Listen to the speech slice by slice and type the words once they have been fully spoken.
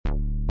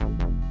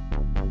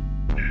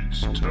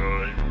It's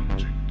time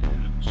to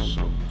get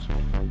salty.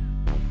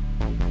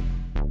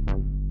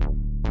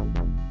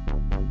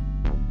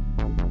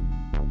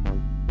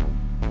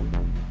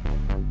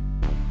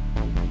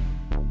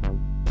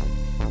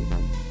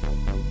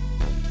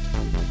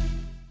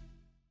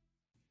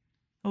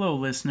 Hello,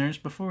 listeners.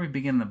 Before we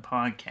begin the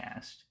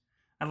podcast,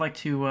 I'd like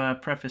to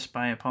preface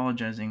by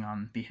apologizing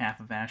on behalf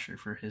of Asher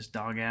for his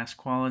dog-ass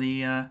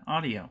quality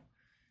audio.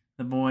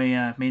 The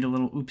boy made a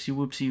little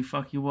oopsie-whoopsie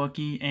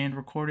fucky-wucky and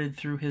recorded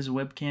through his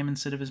webcam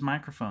instead of his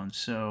microphone.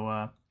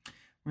 So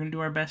we're going to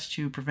do our best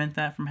to prevent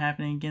that from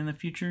happening again in the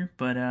future,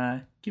 but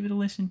give it a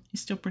listen.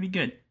 He's still pretty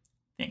good.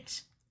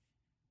 Thanks.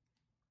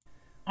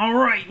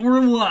 Alright,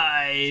 we're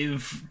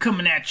live,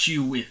 coming at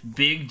you with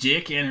big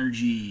dick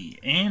energy,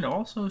 and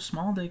also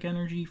small dick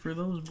energy for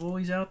those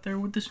boys out there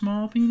with the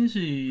small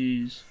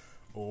penises.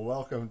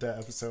 Welcome to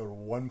episode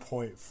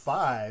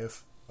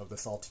 1.5 of The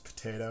Salty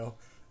Potato.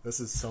 This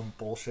is some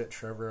bullshit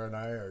Trevor and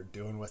I are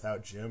doing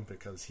without Jim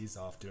because he's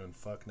off doing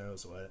fuck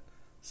knows what.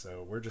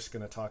 So we're just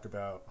going to talk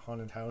about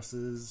haunted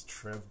houses,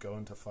 Trev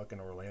going to fucking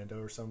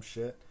Orlando or some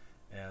shit,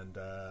 and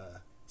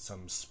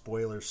some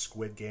spoiler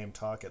Squid Game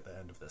talk at the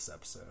end of this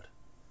episode.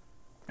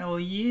 Hell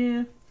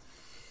yeah.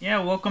 Yeah,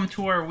 welcome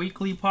to our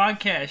weekly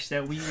podcast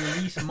that we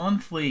release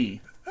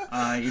monthly.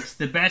 It's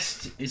the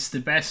best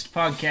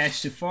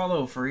podcast to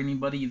follow for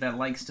anybody that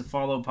likes to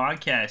follow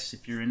podcasts,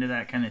 if you're into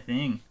that kind of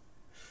thing.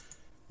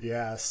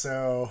 Yeah,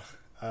 so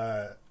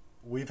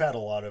we've had a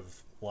lot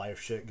of live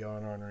shit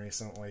going on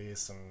recently,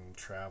 some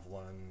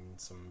traveling,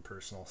 some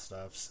personal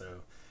stuff,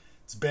 so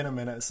it's been a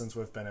minute since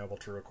we've been able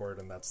to record,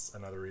 and that's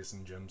another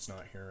reason Jim's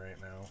not here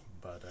right now,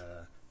 but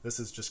this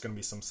is just going to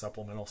be some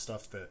supplemental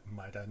stuff that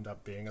might end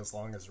up being as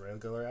long as a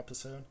regular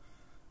episode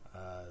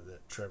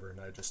that Trevor and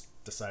I just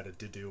decided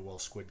to do while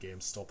Squid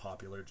Game's still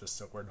popular, just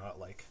so we're not,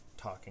 like,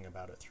 talking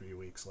about it 3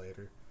 weeks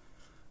later.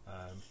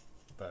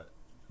 But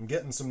I'm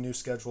getting some new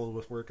schedule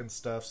with work and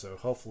stuff, so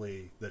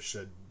hopefully this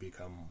should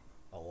become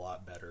a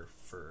lot better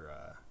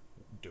for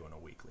doing a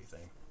weekly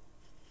thing.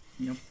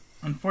 Yep.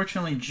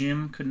 Unfortunately,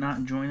 Jim could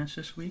not join us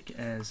this week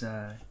as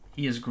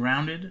he is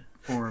grounded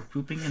for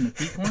pooping in the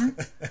pee corner.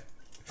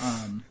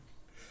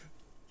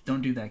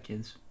 Don't do that,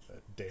 kids.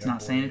 It's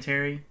not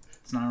sanitary.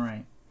 It's not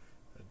right.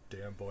 A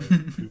damn boy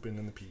pooping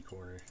in the pee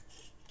corner.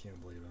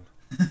 Can't believe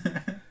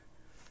him.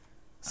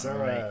 So,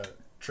 right.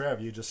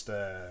 Trev, you just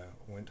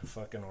went to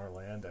fucking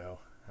Orlando.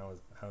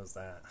 How was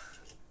that?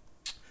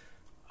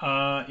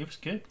 It was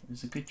good. It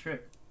was a good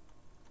trip.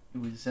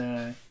 It was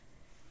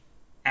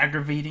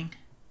aggravating.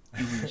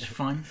 It was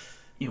fun.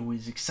 It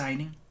was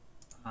exciting.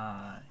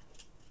 Yeah.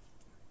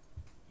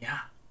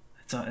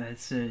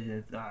 That's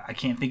I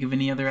can't think of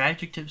any other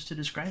adjectives to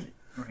describe it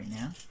right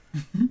now.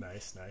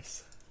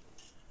 Nice.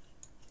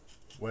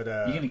 What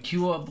you gonna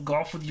queue up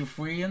golf with your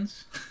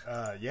friends?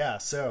 Yeah.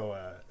 So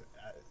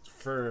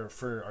for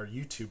our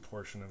YouTube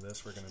portion of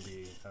this, we're gonna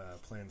be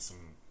playing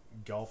some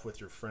golf with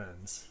your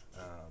friends,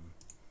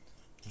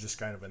 just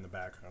kind of in the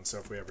background. So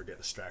if we ever get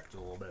distracted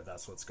a little bit,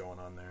 that's what's going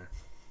on there.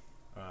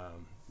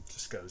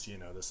 Just because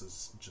this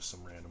is just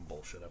some random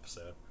bullshit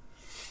episode.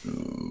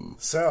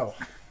 So.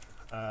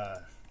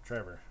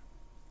 Trevor.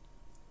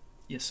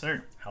 Yes,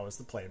 sir. How was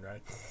the plane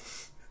ride?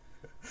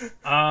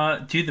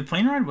 Dude, the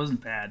plane ride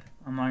wasn't bad.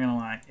 I'm not gonna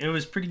lie. It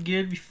was pretty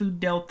good. We flew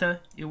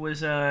Delta. It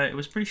was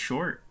pretty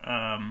short.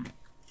 I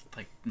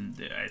think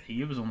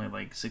it was only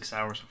like 6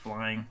 hours of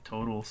flying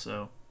total,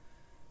 so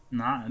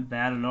not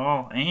bad at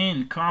all.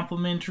 And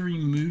complimentary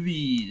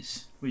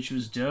movies, which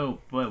was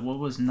dope. But what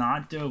was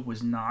not dope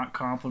was not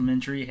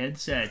complimentary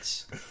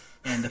headsets.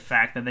 And the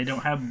fact that they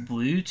don't have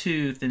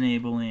Bluetooth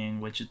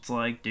enabling, which it's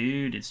like,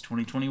 dude, it's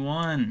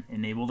 2021.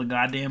 Enable the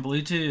goddamn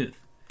Bluetooth.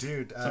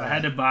 Dude. So I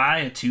had to buy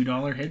a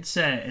 $2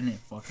 headset, and it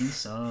fucking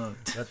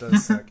sucked. That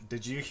does suck.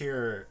 Did you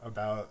hear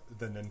about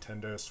the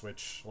Nintendo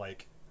Switch,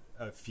 like,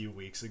 a few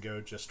weeks ago,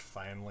 just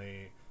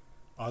finally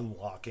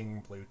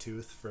unlocking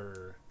Bluetooth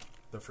for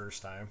the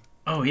first time?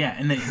 Oh, yeah,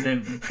 and they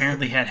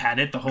apparently had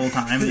it the whole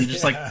time. They're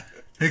just like,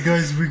 hey,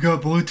 guys, we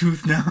got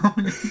Bluetooth now.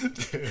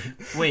 Dude.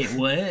 Wait,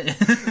 what?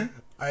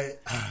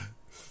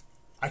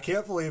 I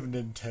can't believe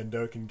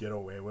Nintendo can get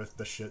away with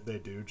the shit they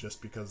do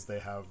just because they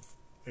have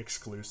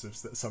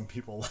exclusives that some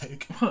people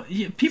like. Well,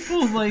 yeah,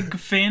 people like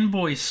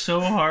fanboy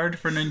so hard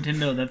for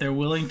Nintendo that they're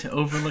willing to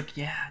overlook.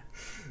 We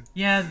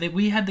had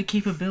the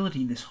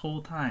capability this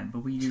whole time, but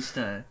we just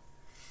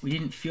we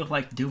didn't feel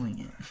like doing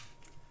it.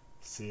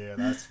 See,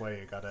 that's why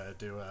you gotta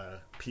do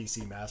a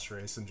PC master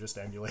race and just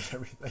emulate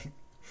everything.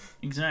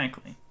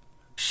 Exactly.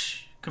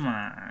 Psh, come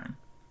on.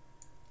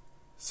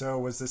 So,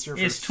 was this your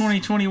It's first...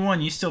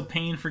 2021. You still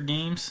paying for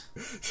games?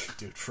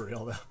 Dude, for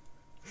real,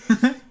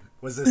 though.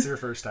 Was this your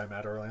first time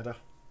at Orlando?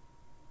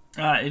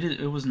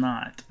 It was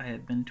not. I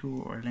had been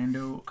to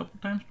Orlando a couple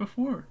times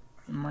before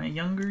in my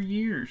younger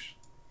years.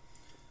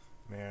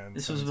 Man,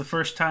 this was the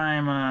first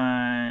time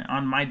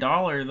on my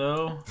dollar,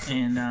 though.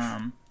 And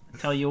I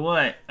tell you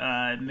what,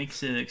 it makes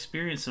the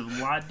experience a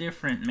lot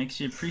different. It makes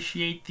you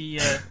appreciate the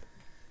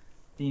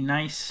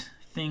nice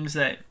things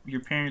that your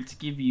parents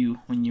give you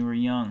when you were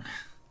young.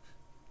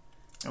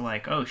 They're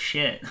like, oh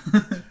shit,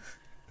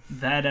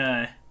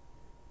 that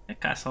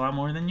costs a lot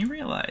more than you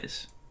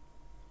realize.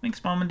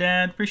 Thanks, Mom and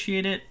Dad.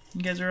 Appreciate it.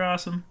 You guys are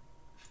awesome.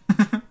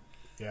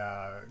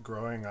 Yeah,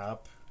 growing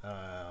up,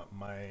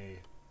 my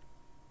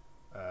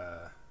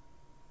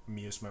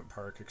amusement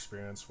park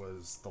experience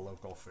was the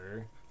local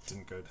fair.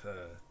 Didn't go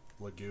to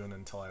Lagoon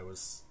until I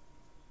was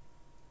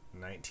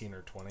 19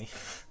 or 20.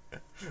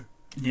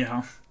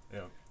 Yeah.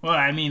 Yeah. Well,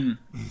 I mean,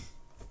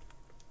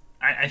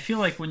 I feel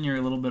like when you're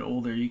a little bit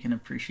older, you can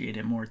appreciate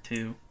it more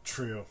too.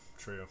 True.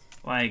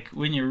 Like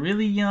when you're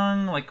really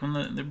young, like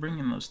when they're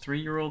bringing those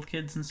 3-year-old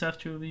kids and stuff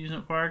to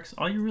amusement parks,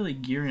 all you're really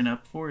gearing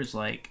up for is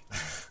like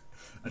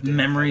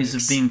memories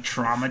of being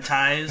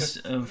traumatized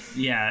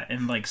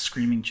and like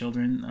screaming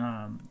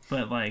children.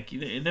 But like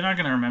they're not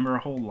gonna remember a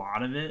whole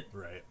lot of it,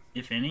 right?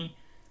 If any.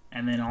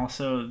 And then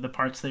also the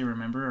parts they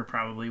remember are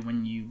probably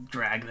when you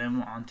drag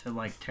them onto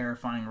like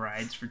terrifying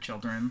rides for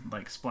children,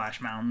 like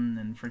Splash Mountain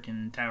and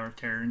freaking Tower of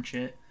Terror and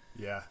shit.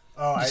 Yeah.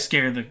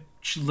 Scare the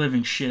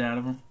living shit out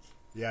of them.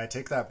 Yeah, I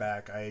take that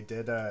back. I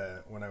did,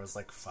 when I was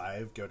like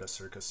 5, go to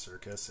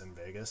Circus in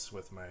Vegas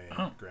with my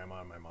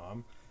grandma and my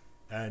mom.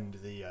 And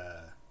the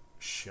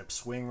ship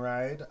swing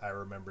ride, I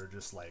remember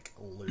just like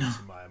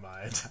losing my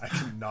mind. I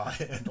could not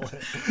handle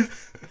it.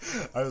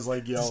 I was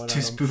like yelling at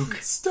them,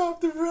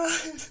 "Stop the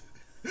ride!"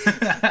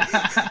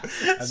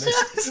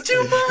 It's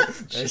too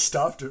much. They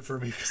stopped it for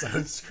me because I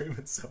was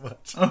screaming so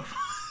much. Oh.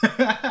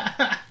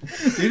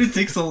 Dude, it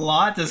takes a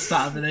lot to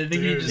stop it. I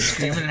think you're just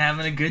screaming and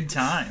having a good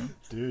time.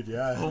 Dude,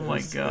 yeah. Oh my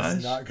gosh. It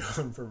was not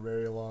going for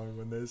very long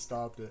when they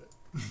stopped it.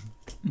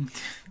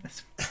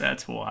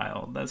 That's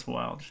wild. That's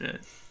wild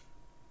shit.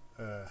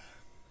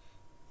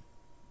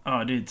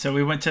 Oh, dude. So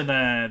we went to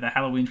the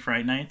Halloween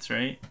Fright Nights,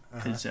 right?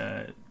 Because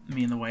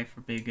me and the wife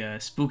are big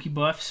spooky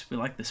buffs. We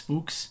like the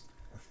spooks.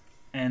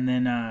 And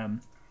then,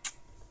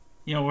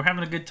 we're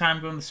having a good time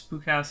going to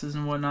spook houses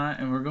and whatnot.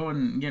 And we're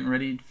getting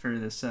ready for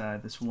this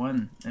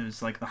one. It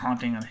was like the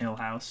Haunting on Hill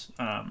House.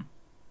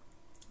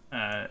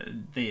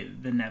 The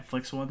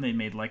Netflix one. They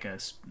made like a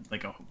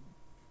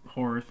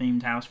horror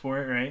themed house for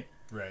it, right?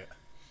 Right.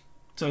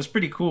 So it's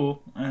pretty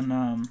cool,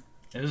 and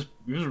it was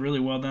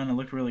really well done. It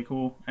looked really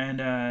cool, and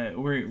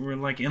we're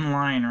like in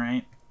line,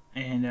 right?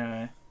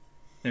 And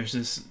there's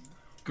this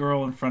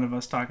girl in front of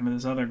us talking to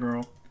this other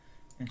girl,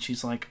 and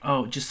she's like,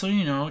 "Oh, just so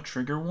you know,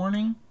 trigger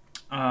warning.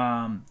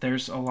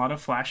 There's a lot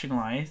of flashing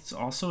lights.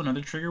 Also,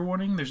 another trigger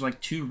warning. There's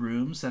like 2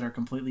 rooms that are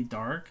completely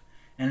dark."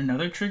 And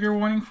another trigger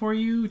warning for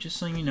you, just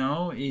so you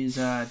know, is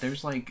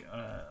there's like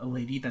a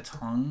lady that's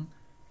hung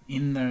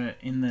in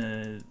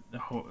the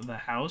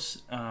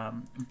house,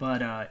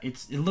 but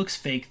it looks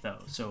fake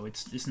though, so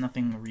it's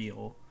nothing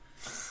real.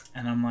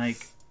 And I'm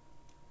like,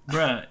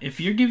 bruh, if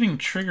you're giving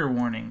trigger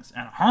warnings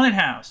at a haunted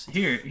house,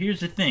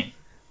 here's the thing: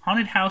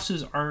 haunted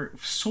houses are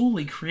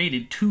solely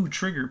created to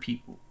trigger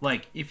people.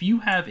 Like if you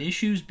have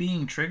issues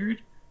being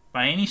triggered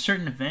by any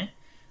certain event,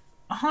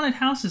 a haunted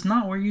house is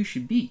not where you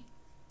should be.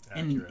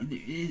 Accurate.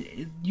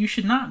 And you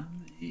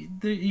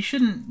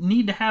shouldn't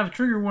need to have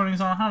trigger warnings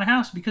on a haunted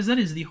house, because that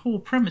is the whole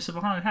premise of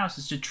a haunted house,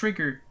 is to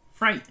trigger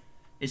fright.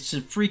 It's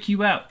to freak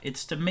you out.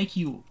 It's to make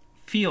you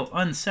feel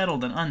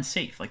unsettled and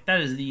unsafe. Like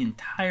that is the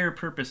entire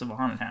purpose of a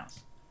haunted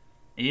house.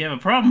 If you have a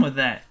problem with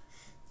that,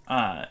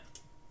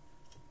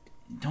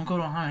 don't go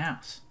to a haunted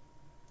house.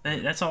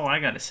 That's all I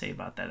got to say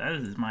about that. That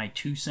is my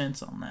 2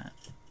 cents on that.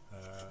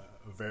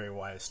 Very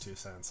wise 2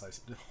 cents. I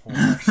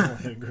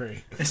wholeheartedly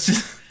agree. It's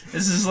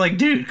just like,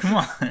 dude, come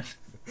on.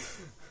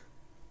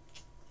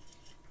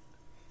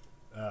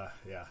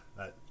 Yeah,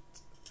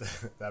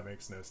 that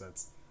makes no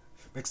sense.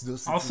 Makes no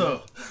sense.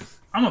 Also,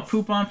 I'm a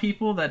poop on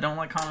people that don't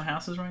like haunted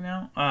houses right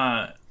now.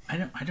 I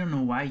don't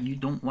know why you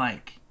don't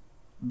like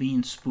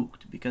being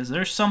spooked, because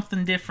there's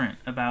something different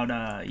about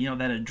that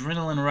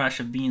adrenaline rush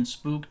of being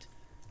spooked,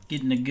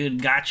 getting a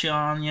good gotcha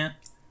on you,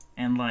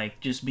 and like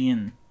just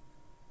being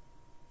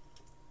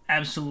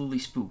absolutely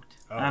spooked.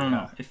 I don't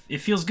know. It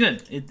feels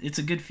good. It's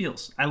a good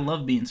feels. I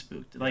love being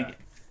spooked. Like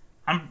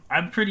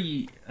I'm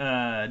pretty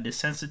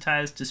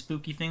desensitized to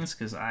spooky things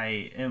because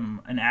I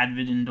am an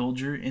avid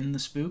indulger in the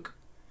spook.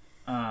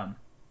 I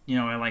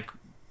like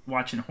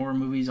watching horror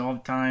movies all the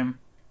time.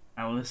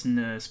 I listen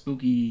to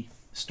spooky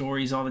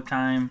stories all the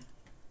time.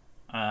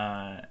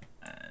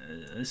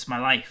 This is my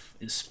life,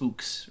 is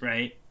spooks,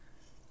 right?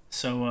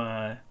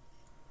 So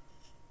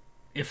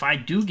if I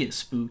do get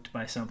spooked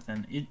by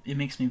something, it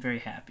makes me very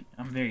happy.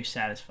 I'm very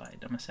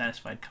satisfied. I'm a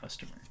satisfied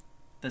customer.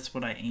 That's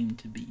what I aim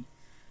to be.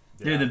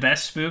 Yeah. Dude, the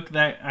best spook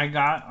that I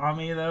got on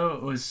me, though,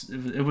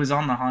 it was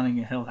on the Haunting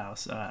a Hill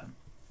House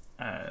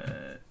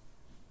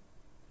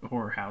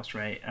horror house,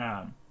 right?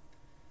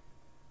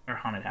 Or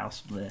haunted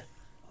house, bleh.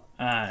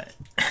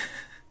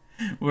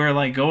 We're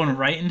like going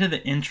right into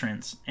the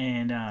entrance,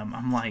 and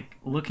I'm like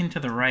looking to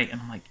the right,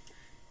 and I'm like,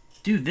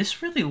 dude,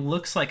 this really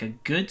looks like a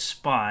good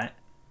spot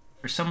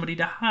for somebody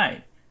to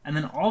hide. And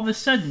then all of a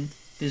sudden,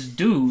 this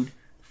dude,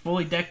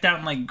 fully decked out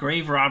in like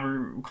grave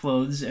robber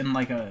clothes and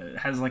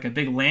has like a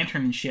big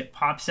lantern and shit,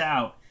 pops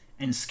out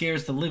and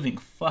scares the living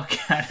fuck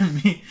out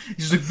of me.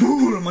 He's like,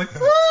 boo! I'm like,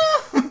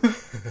 ah!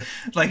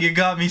 Like, it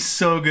got me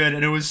so good,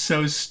 and it was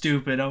so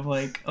stupid. I'm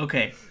like,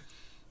 okay,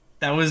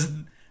 that was...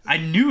 I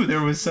knew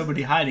there was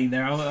somebody hiding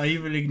there. I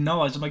even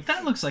acknowledged. I'm like,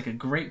 that looks like a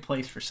great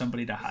place for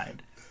somebody to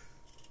hide.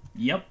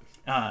 Yep.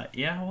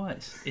 Yeah, it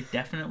was. It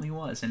definitely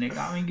was, and it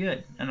got me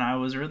good, and I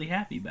was really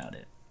happy about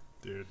it.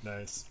 Dude,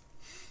 nice.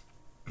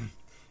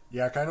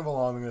 Yeah, kind of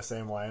along the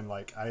same line.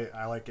 Like,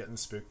 I like getting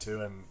spooked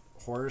too, and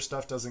horror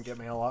stuff doesn't get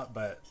me a lot,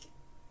 but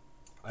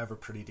I have a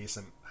pretty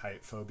decent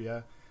height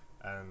phobia,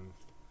 and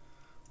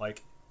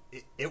like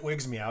it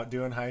wigs me out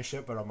doing high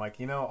shit. But I'm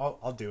like,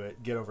 I'll do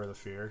it. Get over the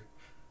fear.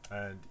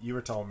 And you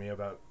were telling me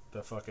about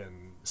the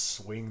fucking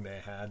swing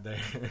they had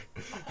there.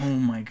 Oh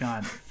my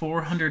god,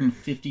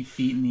 450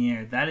 feet in the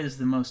air. That is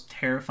the most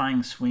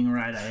terrifying swing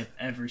ride I have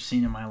ever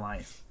seen in my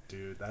life.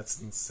 Dude,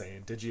 that's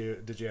insane. Did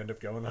you end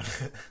up going on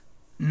it?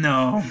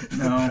 No,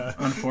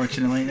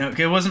 unfortunately. No,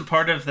 it wasn't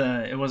part of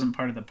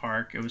the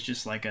park. It was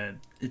just like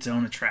its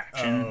own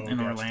attraction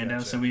in Orlando,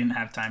 so we didn't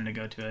have time to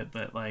go to it.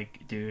 But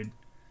like, dude,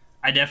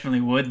 I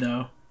definitely would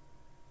though.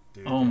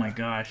 Dude, oh my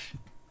gosh.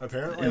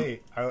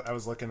 Apparently, I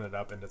was looking it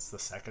up, and it's the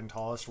second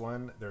tallest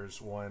one.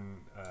 There's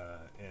one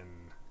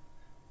in,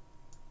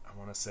 I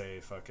want to say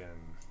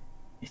fucking...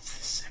 It's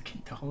the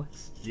second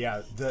tallest?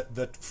 Yeah,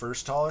 the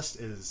first tallest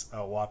is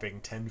a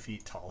whopping 10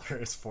 feet taller.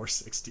 It's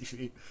 460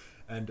 feet.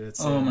 And it's...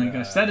 Oh my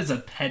gosh, that is a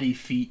petty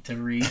feat to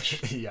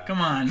reach. Yeah.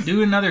 Come on,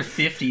 do another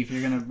 50 if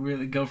you're going to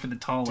really go for the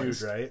tallest.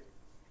 Dude, right?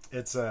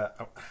 It's, I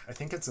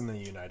think it's in the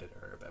United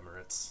Arab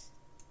Emirates.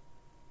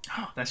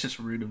 Oh, that's just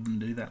rude of them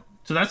to do that.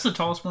 So that's the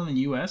tallest one in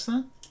the U.S.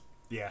 then?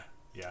 Yeah.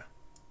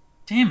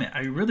 Damn it,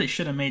 I really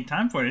should have made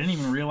time for it. I didn't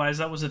even realize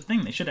that was a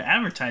thing. They should have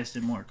advertised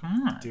it more.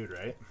 Come on. Dude,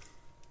 right?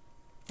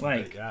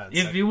 Like,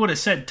 if you would have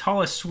said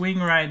tallest swing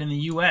ride in the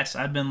U.S.,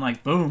 I'd been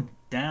like, boom,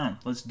 down,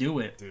 let's do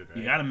it. Dude, right?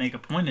 You got to make a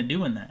point of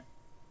doing that.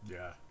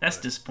 Yeah. That's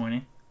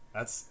disappointing.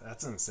 That's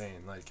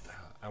insane. Like,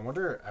 I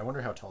wonder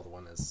how tall the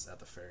one is at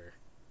the fair.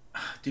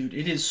 Dude,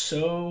 it is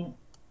so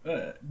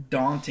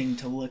daunting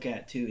to look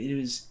at, too. It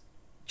is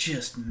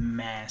just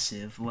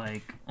massive.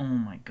 Like, oh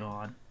my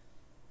god.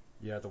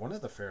 Yeah, the one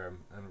at the fair,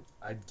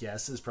 I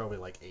guess, is probably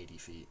like 80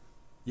 feet.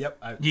 Yep.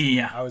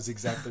 I was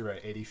exactly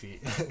right. 80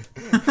 feet.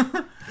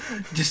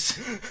 Just,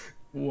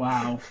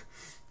 wow.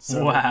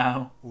 So,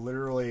 wow.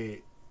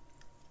 Literally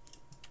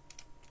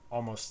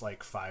almost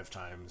like 5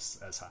 times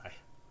as high.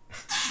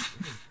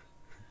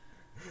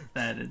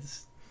 That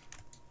is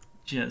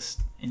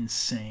just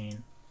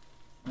insane.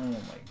 Oh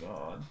my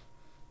god.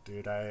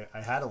 Dude, I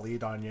had a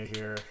lead on you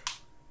here,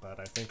 but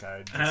I think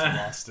I just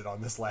lost it on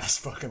this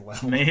last fucking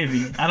level.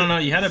 Maybe. I don't know.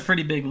 You had a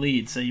pretty big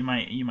lead, so you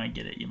might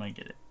get it. You might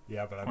get it.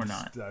 Yeah, but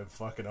I'm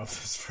fucking up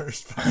this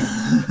first part.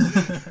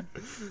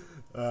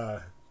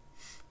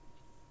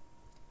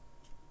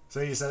 So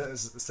you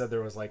said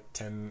there was like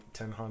 10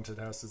 haunted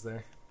houses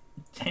there?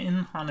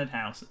 10 haunted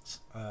houses.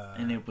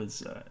 And it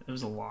was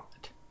a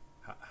lot.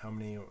 How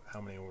many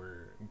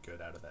were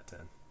good out of that 10?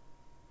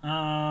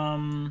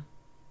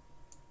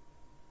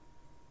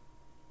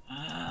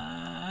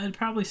 I'd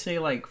probably say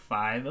like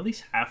 5. At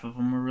least half of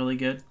them were really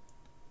good.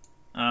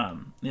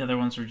 The other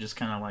ones were just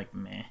kind of like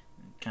meh,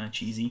 kind of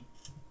cheesy.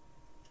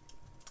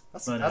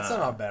 That's not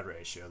a bad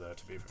ratio, though,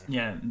 to be fair.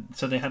 Yeah,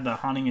 so they had the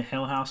Haunting of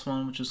Hill House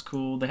one, which was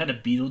cool. They had a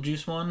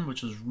Beetlejuice one,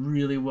 which was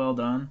really well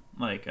done.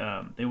 Like,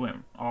 they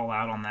went all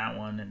out on that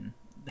one and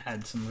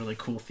had some really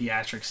cool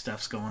theatric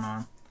stuffs going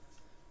on.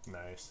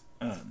 Nice.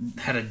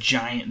 Had a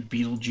giant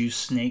Beetlejuice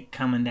snake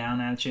coming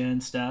down at you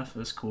and stuff. It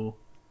was cool.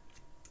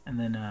 And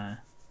then,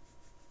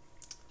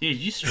 dude,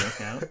 you stroke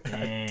out.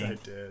 Dang. I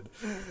did.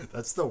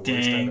 That's the worst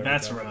Dang, I've ever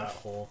that's done in rough.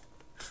 that hole.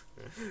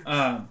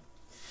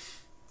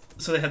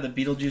 So they had the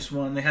Beetlejuice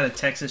one. They had a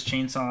Texas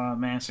Chainsaw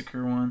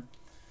Massacre one.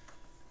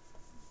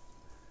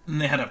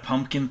 And they had a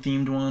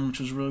pumpkin-themed one, which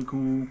was really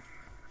cool.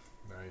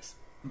 Nice.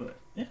 But,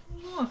 yeah, it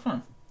was a lot of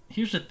fun.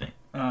 Here's the thing.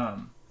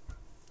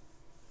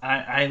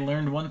 I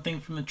learned one thing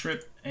from the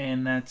trip,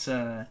 and that's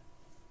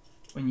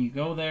when you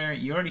go there,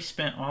 you already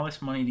spent all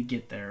this money to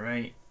get there,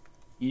 right?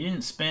 You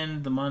didn't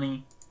spend the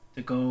money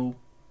to go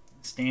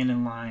stand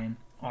in line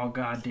all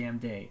goddamn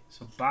day.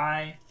 So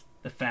buy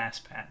the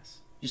Fast Pass.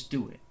 Just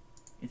do it.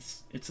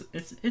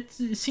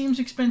 It seems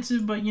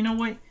expensive, but you know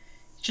what?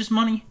 It's just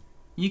money.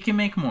 You can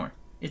make more.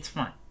 It's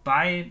fine.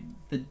 Buy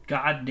the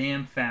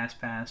goddamn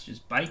Fast Pass.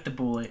 Just bite the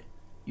bullet.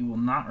 You will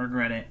not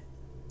regret it.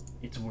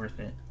 It's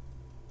worth it.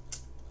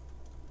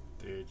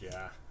 Dude,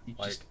 yeah. You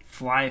just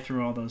fly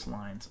through all those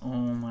lines. Oh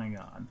my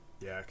god.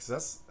 Yeah,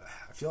 because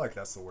I feel like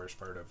that's the worst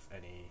part of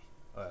any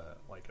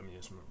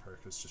amusement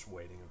park is just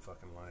waiting in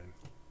fucking line.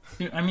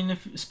 Dude, I mean,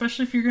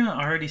 especially if you're gonna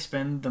already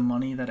spend the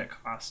money that it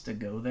costs to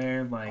go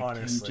there, like,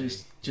 honestly,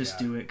 just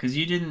do it, because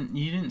you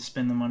didn't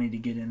spend the money to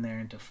get in there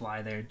and to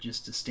fly there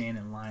just to stand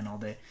in line all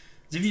day.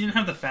 Because if you didn't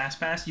have the Fast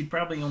Pass, you'd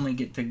probably only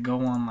get to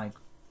go on like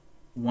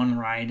one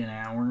ride an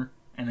hour,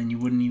 and then you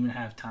wouldn't even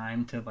have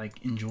time to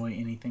like enjoy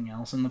anything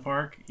else in the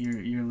park.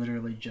 You're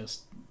literally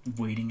just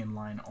waiting in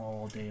line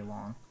all day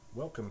long.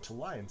 Welcome to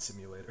Lion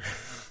Simulator.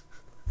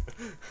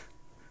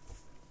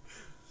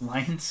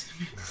 Lion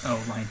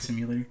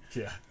Simulator?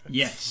 Yeah.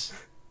 Yes.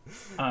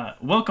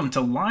 Welcome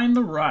to Line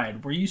the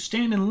Ride, where you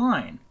stand in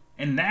line,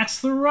 and that's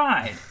the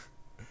ride.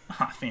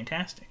 Ah,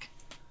 fantastic.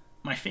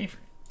 My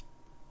favorite.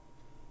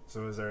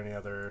 So, is there any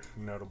other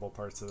notable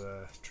parts of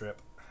the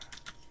trip?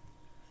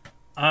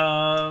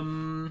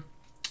 Anything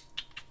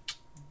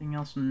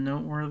else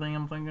noteworthy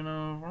I'm thinking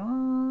of?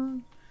 I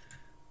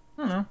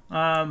don't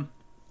know.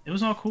 It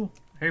was all cool.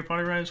 Harry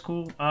Potter ride was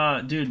cool.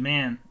 Dude,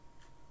 man.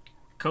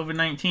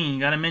 COVID-19. You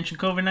gotta mention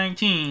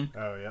COVID-19.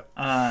 Oh, yep.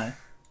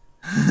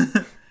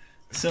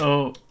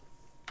 So,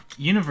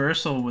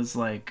 Universal was,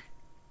 like,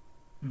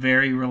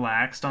 very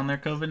relaxed on their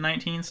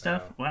COVID-19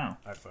 stuff. Oh, Wow.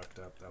 I fucked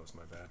up. That was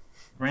my bad.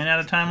 Ran out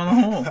of time on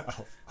the whole.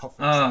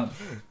 I'll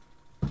fix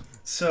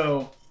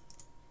So,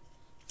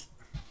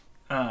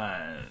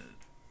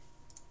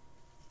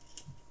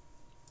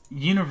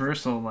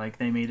 Universal, like,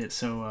 they made it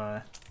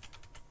so,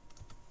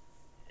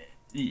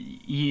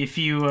 if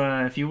you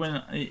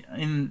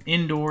went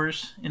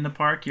indoors in the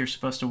park, you're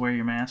supposed to wear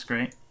your mask,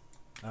 right?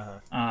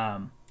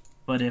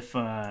 But if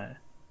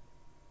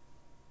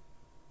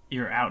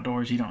you're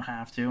outdoors, you don't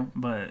have to.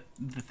 But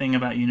the thing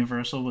about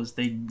Universal was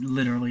they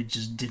literally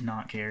just did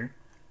not care.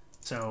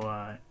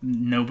 So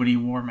nobody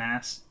wore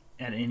masks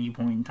at any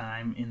point in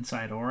time,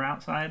 inside or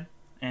outside.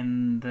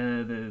 And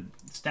the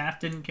staff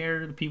didn't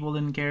care, the people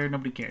didn't care,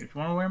 nobody cared. If you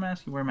want to wear a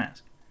mask, you wear a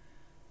mask.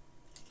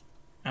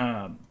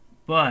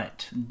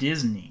 But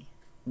Disney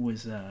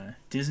was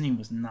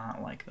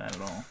not like that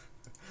at all.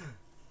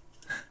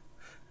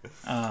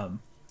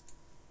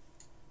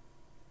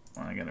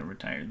 I gotta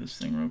retire this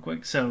thing real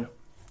quick. So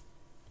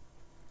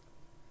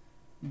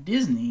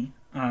Disney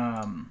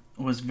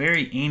was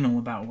very anal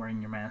about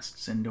wearing your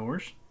masks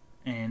indoors,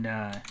 and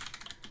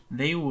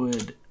they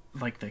would,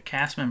 like, the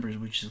cast members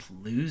would just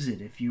lose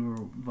it if you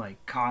were,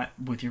 like, caught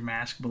with your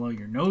mask below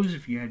your nose,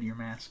 if you had your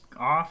mask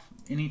off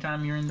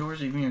anytime you're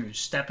indoors, even if you're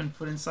stepping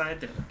foot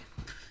inside. They're like,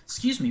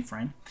 "Excuse me,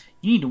 friend,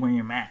 you need to wear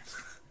your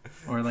mask."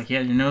 Or, like, you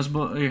had your mask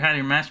below your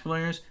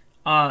nose.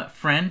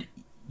 Friend,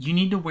 you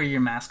need to wear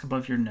your mask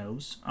above your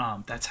nose.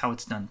 That's how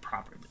it's done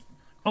properly.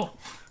 Oh,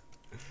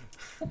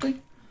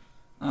 okay.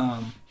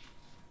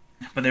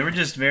 But they were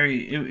just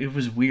it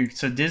was weird.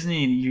 So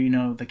Disney,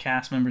 the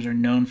cast members are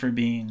known for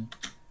being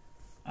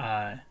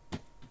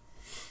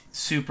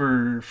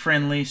super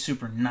friendly,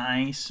 super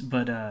nice,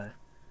 but that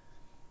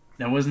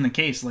wasn't the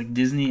case. Like,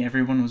 Disney,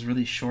 everyone was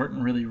really short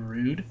and really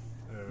rude.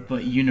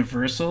 But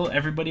Universal,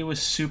 everybody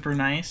was super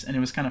nice, and it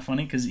was kind of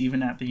funny because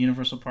even at the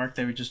Universal Park,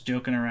 they were just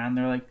joking around.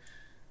 They're like,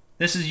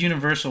 "This is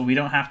Universal. We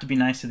don't have to be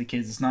nice to the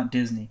kids. It's not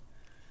Disney."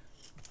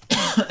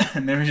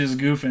 And they were just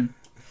goofing,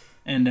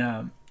 and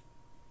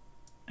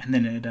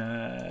then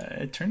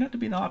it turned out to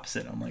be the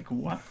opposite. I'm like,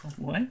 what?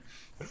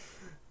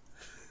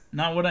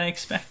 Not what I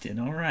expected.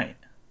 All right.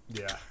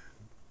 Yeah.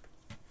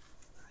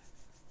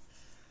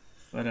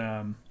 But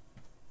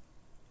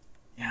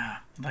yeah,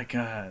 like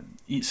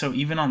so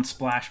even on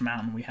Splash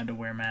Mountain, we had to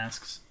wear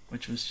masks,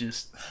 which was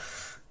just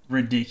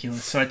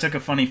ridiculous. So I took a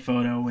funny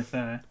photo with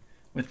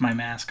my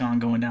mask on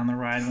going down the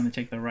ride when they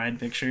take the ride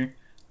picture.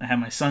 I had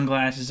my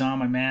sunglasses on,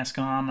 my mask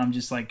on. I'm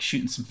just, like,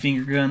 shooting some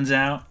finger guns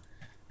out.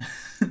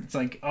 It's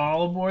like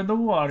all aboard the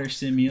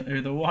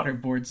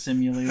waterboard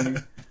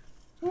simulator.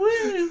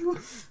 Woo!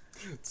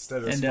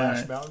 Instead of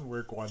Splash Mountain,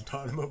 we're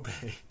Guantanamo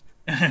Bay.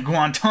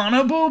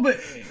 Guantanamo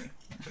Bay.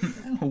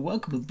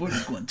 Welcome aboard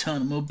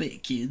Guantanamo Bay,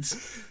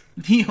 kids.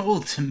 The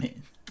ultimate.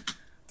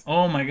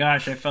 Oh my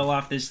gosh, I fell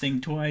off this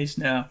thing twice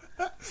now.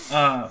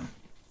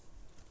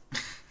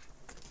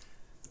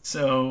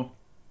 So,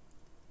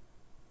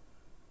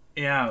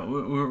 yeah,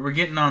 we're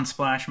getting on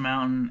Splash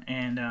Mountain,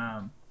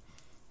 and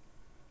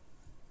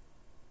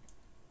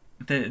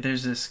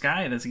there's this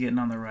guy that's getting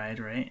on the ride,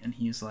 right? And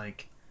he's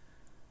like,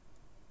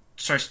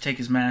 starts to take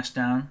his mask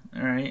down,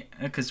 all right?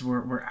 Because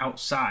we're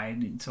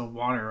outside. It's a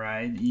water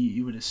ride.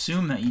 You would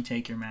assume that you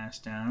take your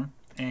mask down.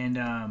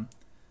 And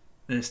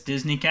this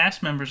Disney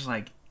cast member's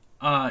like,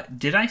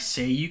 "Did I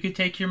say you could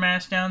take your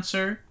mask down,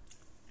 sir?"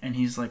 And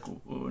he's like,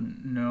 "Oh,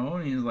 no."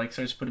 And he's like,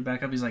 starts to put it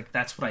back up. He's like,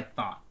 "That's what I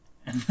thought."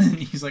 And then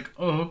he's like,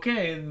 "Oh,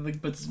 okay." And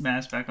like puts his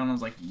mask back on. I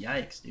was like,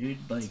 "Yikes, dude!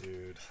 Like,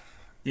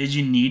 did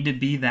you need to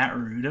be that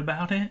rude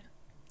about it?"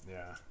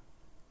 Yeah.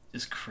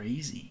 Just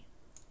crazy.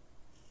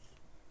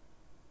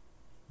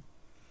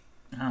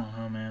 I don't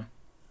know, man.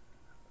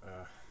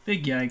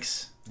 Big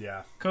yikes.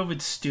 Yeah.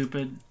 COVID's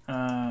stupid.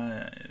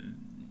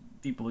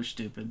 People are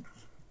stupid.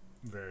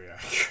 Very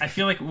accurate. I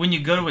feel like when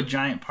you go to a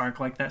giant park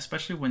like that,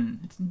 especially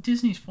when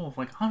Disney's full of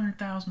like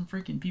 100,000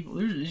 freaking people,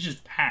 it's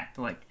just packed,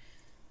 like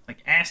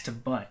ass to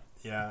butt.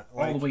 Yeah.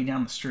 All the way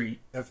down the street.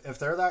 If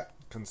they're that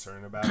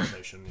concerned about it,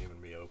 they shouldn't even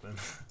be open.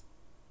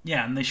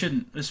 Yeah, and they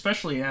shouldn't,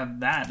 especially have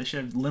that. They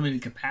should have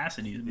limited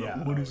capacity.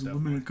 Yeah, what is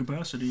limited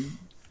capacity?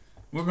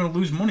 We're going to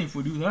lose money if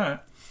we do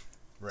that.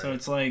 Right. So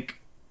it's like,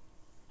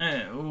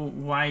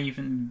 why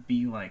even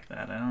be like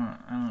that? I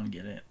don't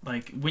get it.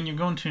 Like, when you're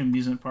going to an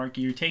amusement park,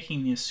 you're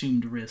taking the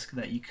assumed risk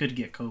that you could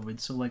get COVID.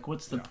 So, like,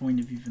 what's the point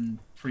of even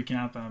freaking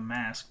out about a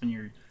mask when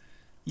you're,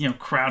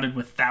 crowded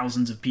with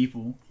thousands of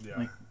people? Yeah.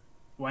 Like,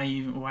 why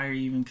are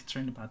you even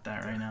concerned about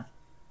that right now?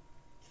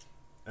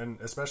 And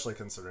especially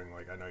considering,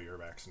 like, I know you're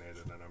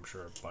vaccinated, and I'm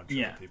sure a bunch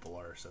Yeah. of people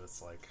are, so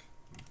it's like...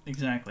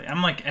 Exactly.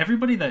 I'm like,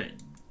 everybody that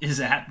is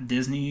at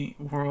Disney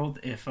World,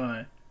 if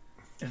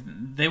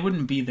they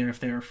wouldn't be there if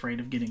they were afraid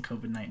of getting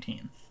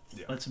COVID-19.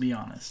 Yeah. Let's be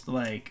honest.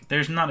 Like,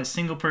 there's not a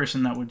single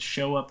person that would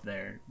show up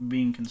there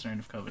being concerned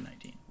of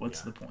COVID-19.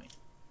 What's the point?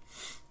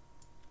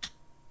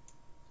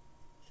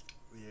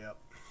 Yep.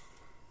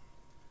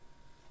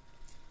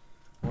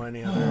 Well,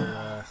 any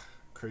other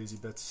crazy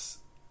bits?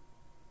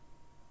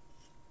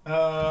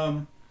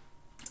 Man,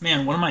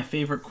 one of my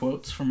favorite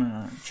quotes from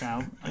a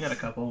child. I got a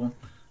couple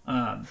of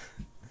them.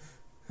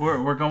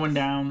 We're going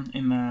down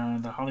in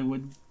the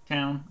Hollywood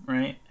town,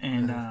 right?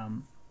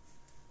 And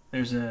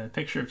there's a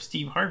picture of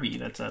Steve Harvey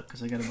that's up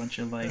because I got a bunch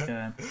of like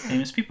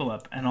famous people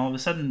up, and all of a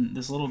sudden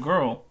this little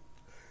girl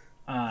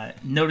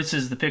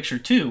notices the picture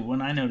too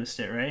when I noticed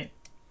it, right?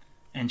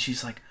 And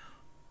she's like,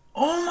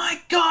 "Oh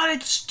my God,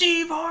 it's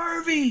Steve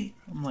Harvey!"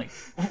 I'm like,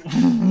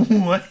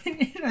 "What?"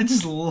 I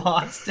just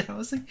lost it. I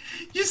was like,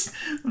 just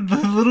the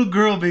little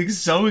girl being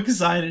so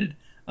excited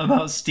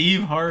about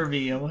Steve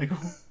Harvey. I'm like,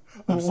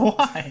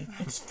 why?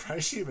 I'm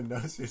surprised she even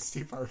knows who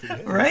Steve Harvey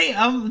is. Right?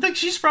 I'm like,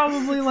 she's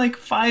probably like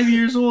 5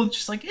 years old.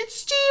 She's like, "It's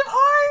Steve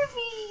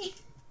Harvey."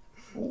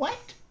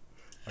 What?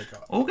 Like,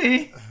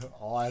 Okay.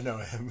 all I know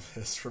him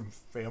is from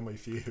Family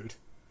Feud.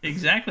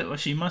 Exactly. Well,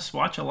 she must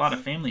watch a lot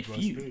of Family Must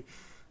Feud. be.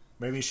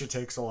 Maybe she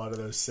takes a lot of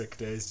those sick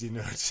days, you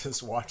know,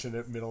 just watching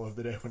it middle of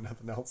the day when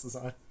nothing else is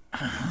on.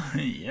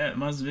 Yeah, it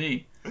must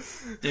be.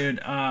 Dude,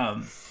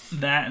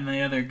 that and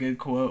the other good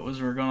quote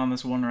was we're going on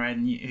this one ride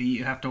and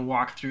you have to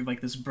walk through like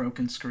this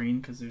broken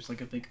screen because there's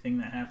like a big thing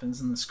that happens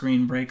and the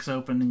screen breaks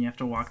open and you have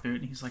to walk through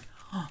it. And he's like,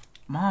 "Oh,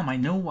 Mom, I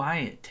know why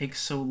it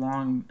takes so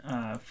long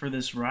for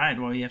this ride,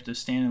 why you have to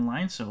stand in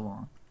line so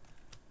long.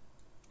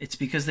 It's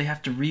because they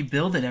have to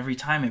rebuild it every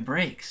time it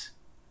breaks."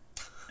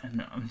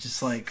 And I'm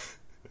just like,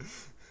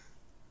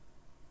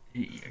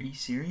 "Are you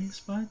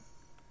serious, bud?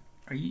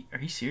 Are you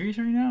serious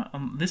right now?"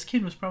 This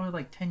kid was probably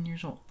like 10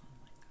 years old. Oh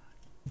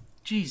my God.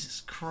 Jesus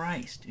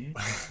Christ, dude.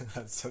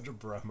 That's such a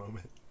bro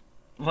moment.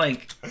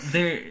 Like,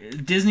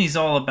 Disney's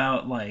all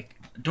about, like,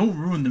 don't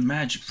ruin the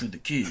magic for the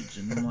kids.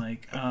 And I'm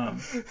like,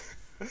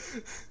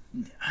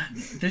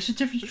 there's a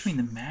difference between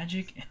the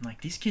magic and,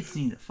 like, these kids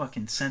need a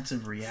fucking sense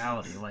of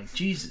reality. Like,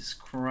 Jesus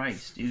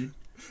Christ, dude.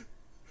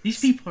 These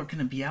people are going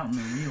to be out in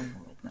the real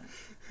world now.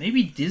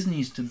 Maybe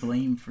Disney's to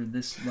blame for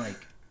this,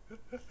 like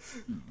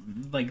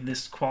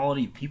this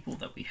quality of people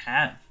that we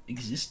have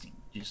existing.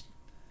 Just,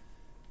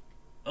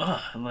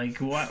 like,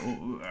 what?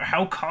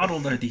 How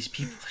coddled are these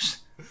people?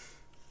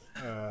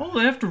 Oh,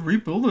 they have to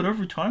rebuild it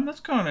every time? That's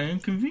kind of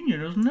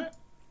inconvenient, isn't it?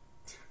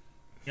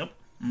 Yep.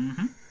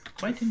 Mm-hmm.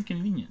 Quite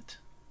inconvenient.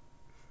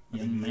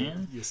 Young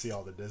man. You see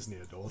all the Disney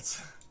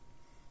adults.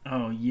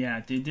 Oh,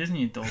 yeah, dude,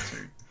 Disney adults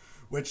are...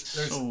 Which,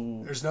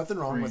 so there's nothing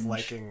wrong with cringe.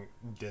 liking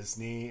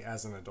Disney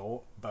as an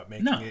adult, but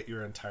making it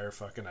your entire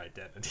fucking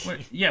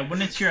identity. Yeah,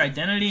 when it's your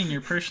identity and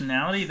your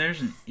personality, there's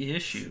an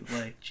issue.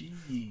 Like,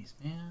 jeez,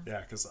 man.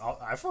 Yeah, because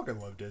I fucking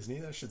love Disney.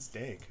 That shit's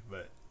dank,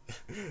 but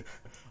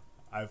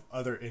I have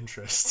other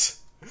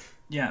interests.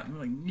 Yeah,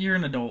 like, you're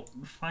an adult.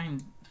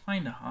 Find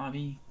a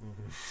hobby.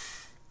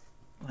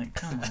 Mm-hmm. Like,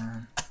 come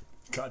on.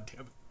 God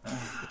damn it.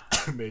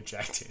 I made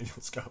Jack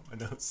Daniels go up my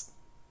nose.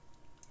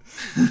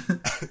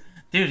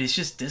 Dude, it's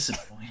just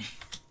disappointing.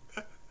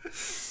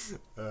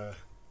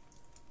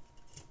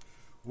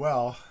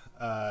 What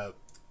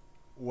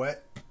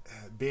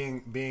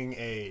being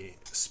a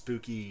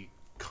spooky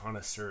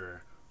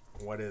connoisseur,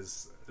 what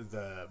is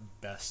the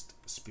best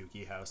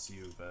spooky house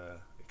you've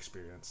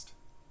experienced?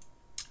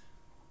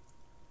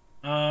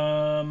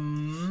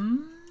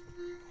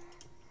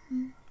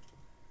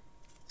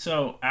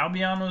 So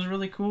Albion was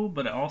really cool,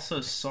 but also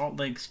Salt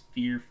Lake's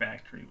Fear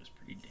Factory was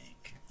pretty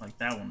dank. Like,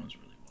 that one was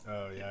really well.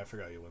 Oh yeah, I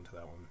forgot you went to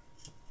that one.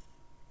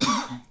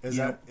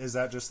 Is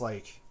that just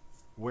like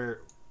where?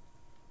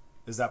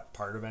 Is that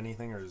part of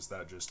anything, or is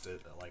that just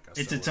like a?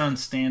 It's its own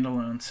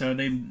standalone. So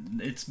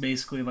it's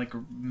basically like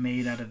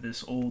made out of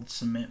this old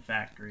cement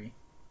factory.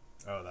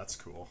 Oh, that's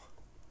cool.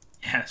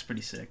 Yeah, it's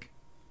pretty sick.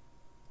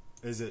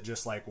 Is it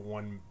just like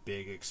one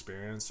big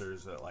experience, or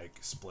is it like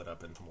split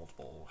up into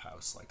multiple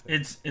house like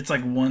things? It's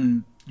like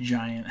one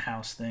giant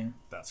house thing.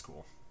 That's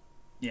cool.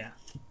 Yeah.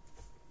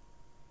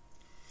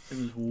 It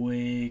was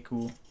way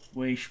cool.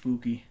 Way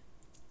spooky.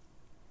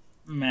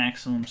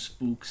 Maximum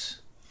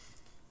spooks.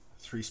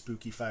 3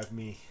 spooky, 5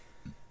 me.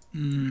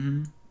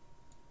 Mm-hmm.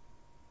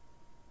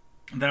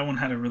 That one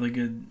had a really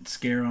good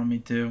scare on me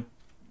too.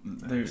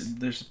 Nice.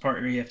 There's a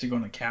part where you have to go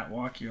on a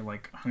catwalk. You're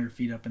like 100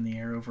 feet up in the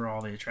air over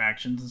all the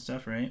attractions and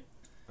stuff, right?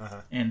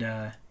 Uh-huh. And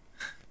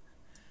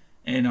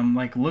I'm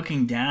like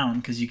looking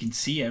down because you can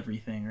see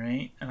everything,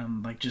 right? And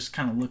I'm like just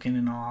kind of looking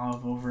in awe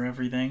over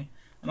everything.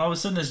 And all of a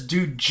sudden this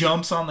dude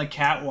jumps on the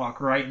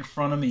catwalk right in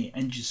front of me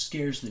and just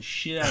scares the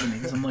shit out of me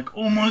because I'm like,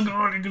 oh my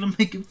God, you're gonna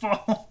make it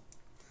fall.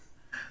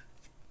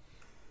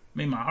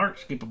 Made my heart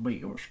skip a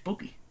beat. It was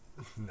spooky.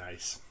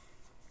 Nice.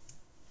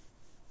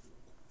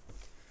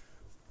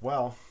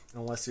 Well,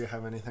 unless you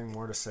have anything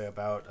more to say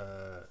about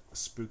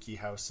spooky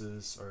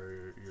houses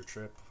or your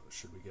trip,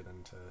 should we get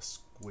into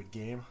Squid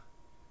Game?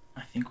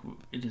 I think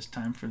it is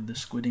time for the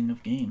squidding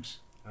of games.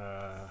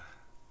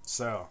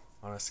 So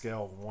on a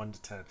scale of 1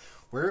 to 10,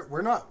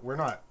 we're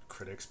not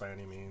critics by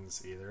any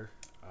means either.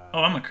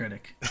 Oh, I'm a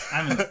critic.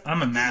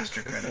 I'm a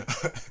master critic.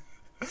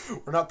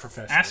 We're not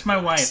professional. Ask my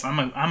critics.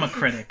 wife. I'm a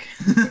critic.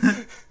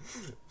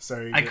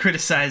 So I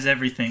criticize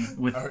everything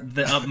with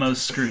the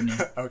utmost scrutiny.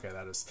 Okay,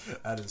 that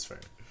is fair.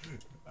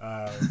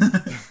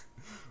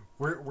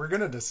 We're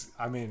gonna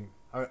I mean,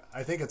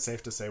 I think it's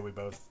safe to say we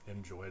both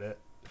enjoyed it.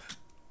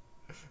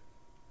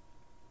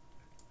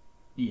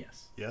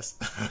 Yes. Yes.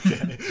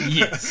 Okay.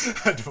 Yes.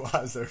 I had to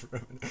pause there for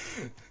a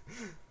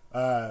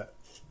minute.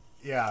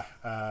 Yeah.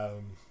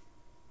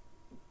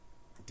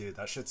 Dude,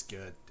 that shit's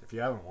good. If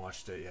you haven't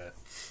watched it yet,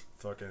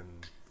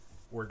 fucking,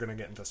 we're gonna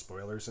get into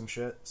spoilers and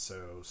shit.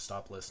 So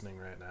stop listening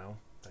right now.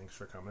 Thanks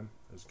for coming.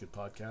 It was a good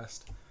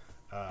podcast.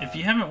 If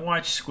you haven't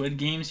watched Squid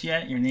Games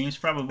yet, your name's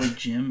probably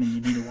Jim, and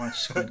you need to watch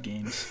Squid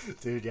Games.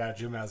 Dude, yeah,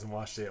 Jim hasn't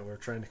watched it. We're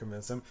trying to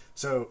convince him.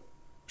 So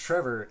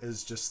Trevor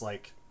is just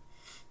like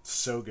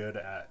so good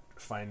at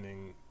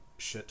finding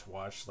shit to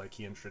watch. Like,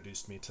 he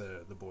introduced me to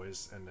The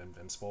Boys and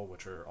Invincible,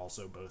 which are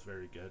also both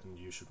very good, and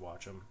you should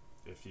watch them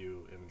if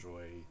you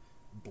enjoy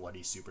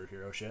bloody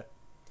superhero shit.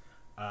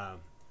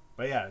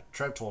 But yeah,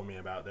 Trev told me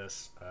about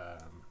this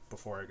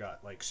before it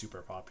got like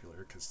super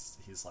popular, because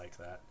he's like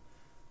that.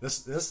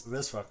 This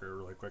fucker,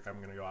 really quick, I'm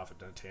gonna go off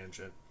at a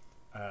tangent.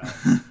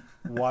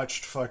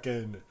 Watched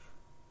fucking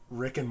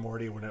Rick and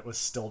Morty when it was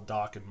still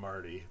Doc and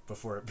Marty,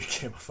 before it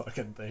became a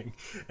fucking thing,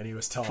 and he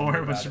was telling me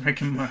Before about it was it.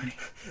 Rick and Morty.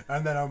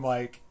 And then I'm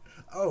like,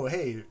 oh,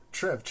 hey,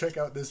 Trev, check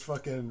out this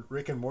fucking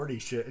Rick and Morty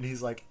shit. And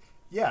he's like,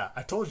 yeah,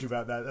 I told you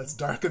about that. That's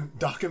Doc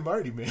and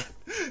Marty, man.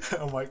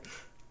 I'm like,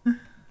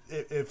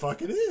 it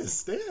fucking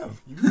is. Damn.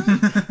 You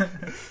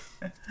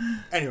right.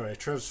 Anyway,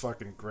 Trev's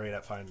fucking great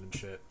at finding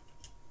shit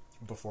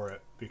before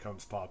it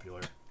becomes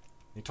popular.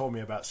 He told me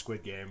about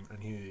Squid Game,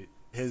 and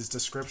his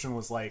description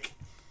was like,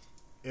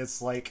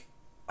 it's like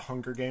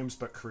Hunger Games,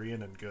 but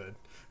Korean and good.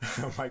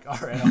 I'm like, all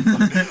right, I'll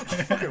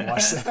fucking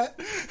watch that.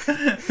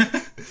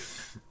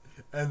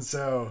 And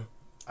so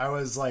I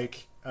was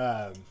like,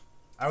 I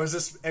was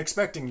just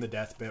expecting the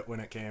death bit when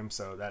it came,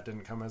 so that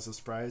didn't come as a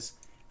surprise.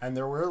 And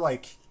there were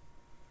like,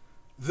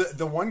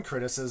 the one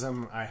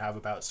criticism I have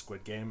about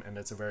Squid Game, and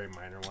it's a very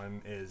minor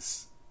one,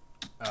 is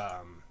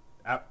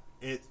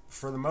it,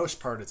 for the most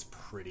part, it's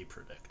pretty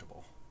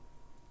predictable.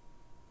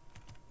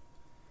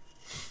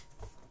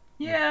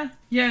 Yeah,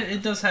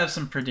 it does have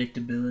some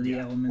predictability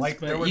elements, like,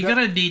 but you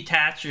gotta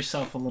detach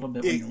yourself a little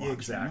bit when you watch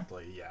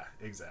exactly, it. Yeah,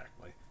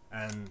 exactly.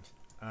 And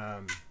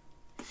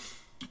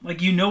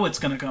like, you know it's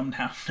gonna come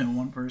down to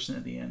one person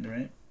at the end,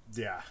 right?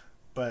 yeah,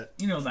 but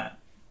you know that.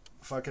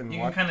 Fucking, you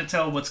can kind of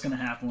tell what's gonna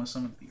happen with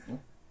some of the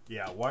people.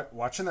 Yeah,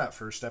 watching that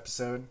first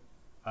episode,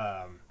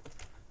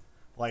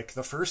 like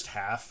the first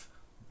half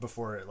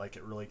before it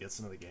really gets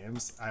into the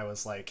games, I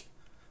was like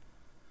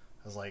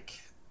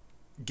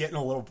getting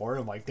a little bored.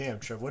 I'm like, damn,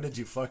 Trev, what did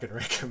you fucking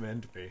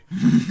recommend me?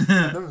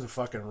 And there was a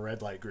fucking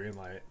red light, green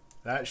light.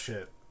 That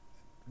shit,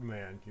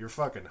 man, you're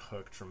fucking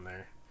hooked from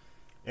there.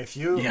 If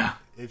you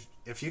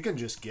if you can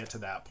just get to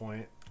that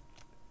point,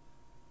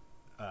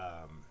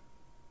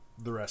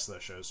 the rest of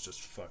the show is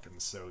just fucking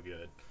so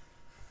good.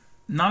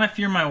 Not if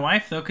you're my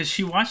wife, though, because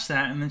she watched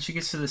that, and then she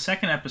gets to the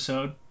second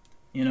episode,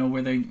 you know,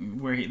 where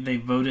they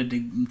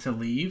voted to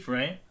leave,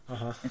 right?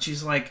 Uh-huh. And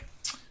she's like,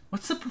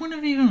 what's the point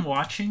of even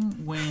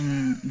watching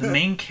when the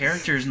main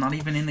character is not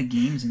even in the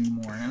games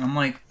anymore? And I'm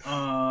like,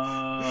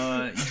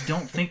 you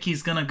don't think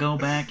he's gonna go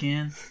back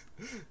in?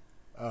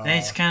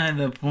 That's kind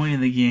of the point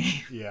of the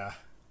game. Yeah.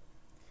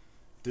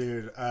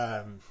 Dude,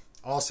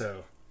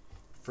 also,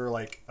 for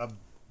like a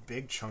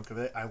big chunk of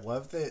it, I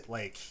love that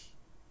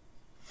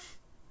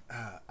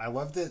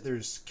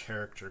there's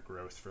character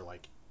growth for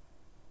like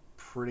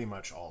pretty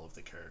much all of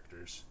the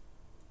characters.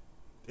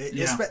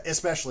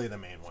 Especially the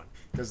main one,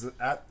 because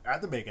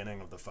at the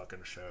beginning of the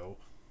fucking show,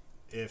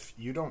 if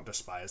you don't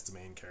despise the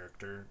main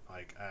character,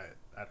 like,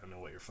 I don't know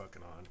what you're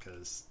fucking on,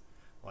 because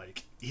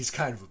like, he's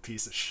kind of a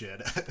piece of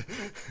shit.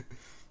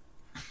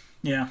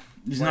 Yeah,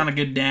 he's not a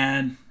good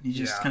dad. He's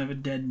just kind of a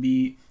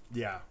deadbeat.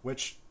 Yeah,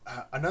 which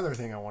another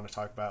thing I want to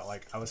talk about,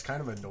 like, I was kind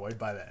of annoyed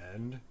by the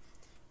end,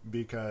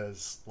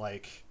 because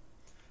like,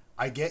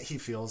 I get he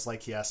feels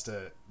like he has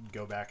to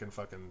go back and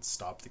fucking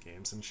stop the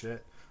games and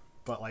shit,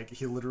 but like,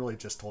 he literally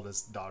just told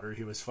his daughter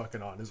he was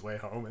fucking on his way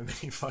home, and then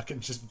he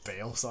fucking just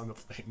bails on the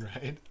plane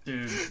ride.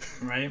 Dude,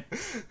 right?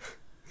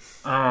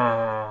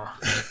 Oh.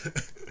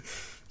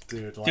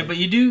 Dude, but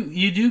you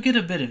do get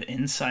a bit of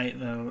insight,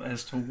 though,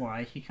 as to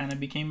why he kind of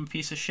became a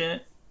piece of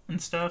shit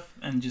and stuff,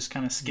 and just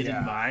kind of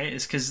skidded by.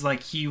 It's because,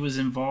 like, he was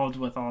involved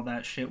with all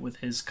that shit with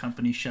his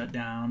company shut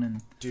down,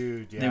 and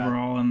they were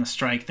all on the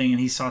strike thing, and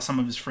he saw some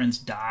of his friends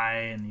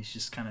die, and he's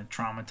just kind of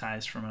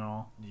traumatized from it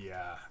all.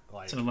 Yeah,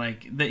 like, so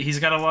like he's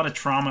got a lot of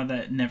trauma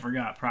that never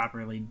got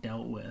properly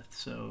dealt with.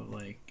 So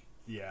like,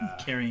 Yeah.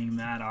 carrying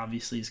that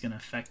obviously is going to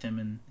affect him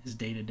in his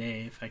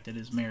day-to-day, affected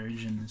his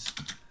marriage and his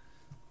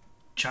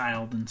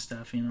child and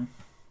stuff, you know?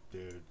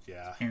 Dude,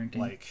 yeah. Parenting.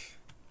 Like,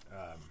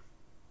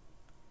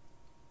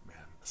 man,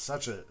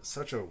 such a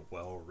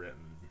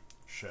well-written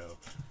show.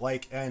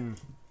 Like, and,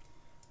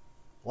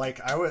 like,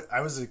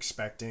 I was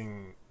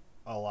expecting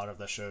a lot of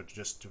the show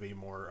just to be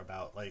more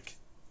about, like,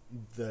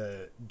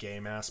 the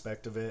game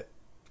aspect of it,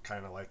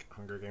 kind of like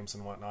Hunger Games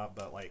and whatnot,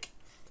 but, like,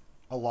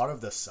 a lot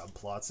of the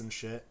subplots and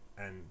shit,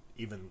 and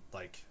even,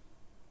 like,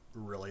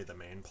 really the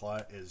main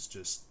plot is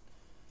just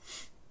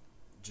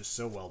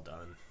so well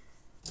done.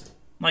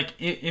 Like,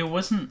 it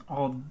wasn't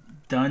all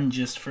done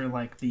just for,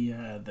 like, the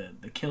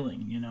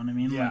killing, you know what I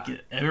mean? Yeah.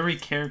 Like, every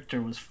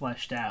character was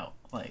fleshed out.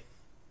 Like,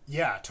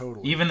 Yeah,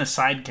 totally. even the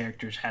side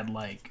characters had,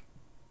 like,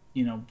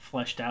 you know,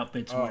 fleshed out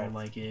bits Oh. where,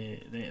 like,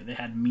 they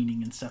had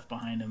meaning and stuff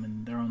behind them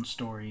and their own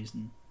stories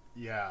and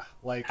Yeah,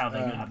 like how they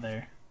got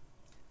there.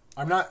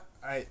 I'm not.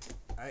 I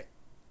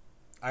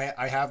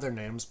have their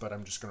names, but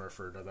I'm just gonna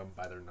refer to them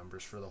by their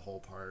numbers for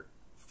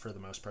the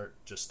most part,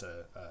 just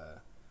to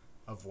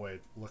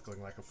avoid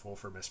looking like a fool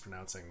for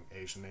mispronouncing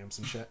Asian names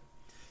and shit.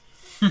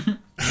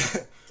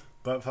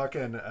 But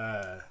fucking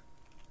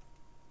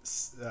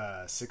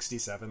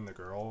 67, the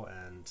girl,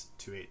 and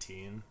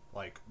 218,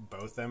 like,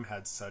 both them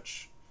had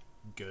such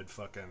good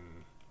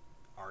fucking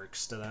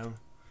arcs to them.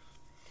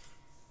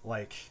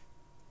 Like,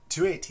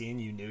 218,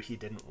 you knew he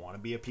didn't want to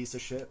be a piece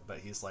of shit, but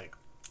he's like,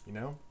 you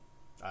know,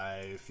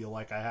 I feel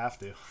like I have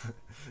to.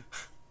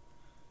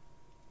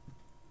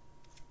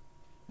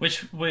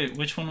 Which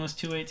one was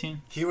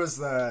 218? He was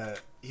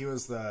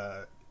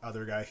the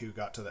other guy who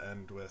got to the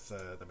end with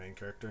the main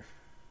character.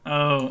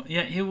 Oh,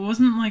 yeah, it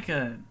wasn't like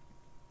a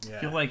Yeah.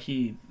 feel like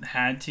he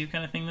had to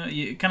kind of thing, though.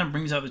 It kind of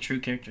brings out the true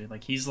character.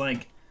 Like, he's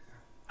like,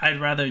 I'd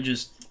rather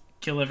just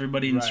kill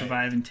everybody and Right.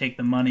 survive and take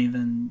the money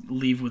than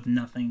leave with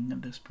nothing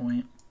at this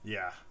point.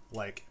 Yeah,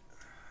 like,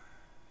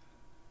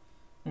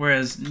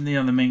 Whereas, you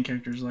know, the main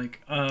character's like,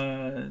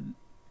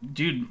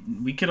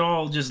 dude, we could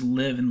all just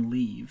live and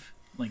leave.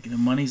 Like, the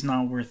money's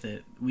not worth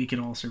it. We could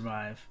all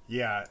survive.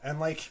 yeah, and,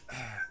 like,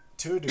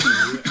 to a degree,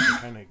 I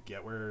kind of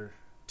get where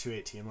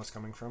 218 was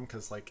coming from,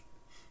 because, like,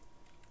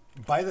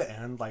 by the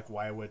end, like,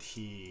 why would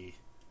he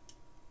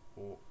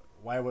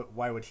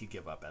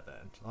give up at the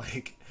end?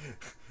 Like,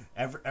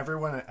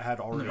 everyone had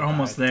already They're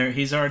almost died. there.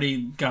 He's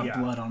already got Yeah.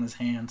 blood on his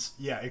hands.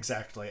 Yeah,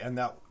 exactly, and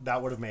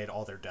that would have made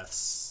all their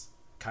deaths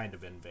kind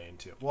of in vain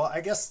too. Well, I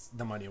guess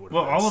the money would have.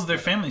 Well, all of their split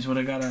up. families would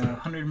have got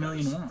 100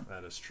 million won.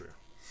 That is true.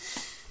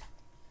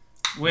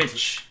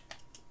 Which,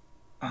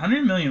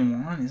 100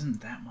 million won isn't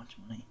that much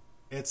money.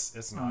 It's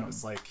not.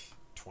 It's like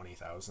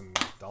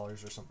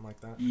 $20,000 or something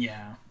like that.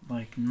 Yeah,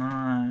 like,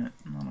 not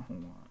a whole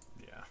lot.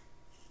 Yeah.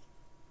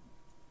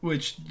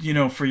 Which, you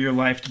know, for your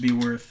life to be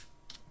worth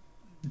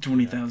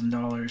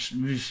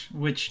 $20,000,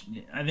 which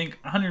I think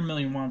 100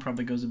 million won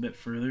probably goes a bit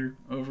further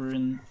over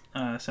in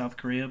South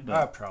Korea,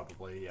 but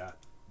Probably, yeah.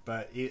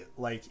 But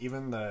like,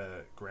 even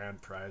the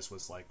grand prize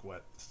was like,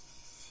 what,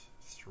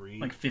 3?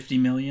 like 50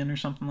 million or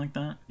something like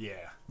that.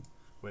 Yeah.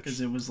 Which, Because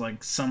it was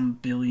like some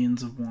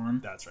billions of won.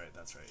 that's right,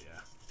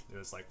 yeah. It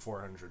was like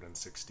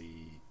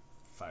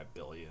 465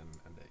 billion,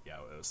 and it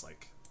was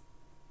like,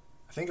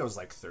 I think it was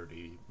like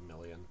 30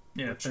 million.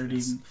 Yeah, which 30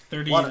 is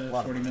to lot of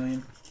 40 money.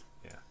 million.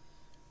 Yeah.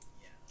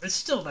 But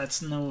still,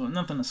 that's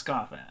nothing to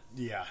scoff at.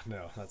 Yeah,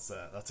 no, that's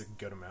a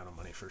good amount of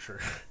money for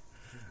sure.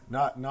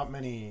 Not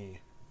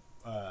many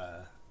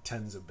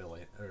tens of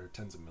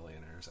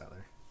millionaires out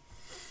there.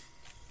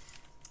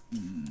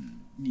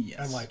 Yes.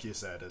 And like you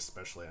said,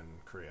 especially in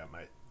Korea,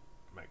 might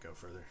go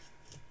further.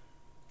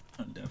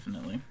 Oh,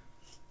 definitely.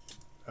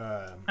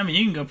 Um, I mean,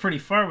 you can go pretty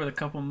far with a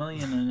couple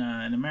million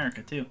in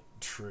America, too.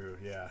 True,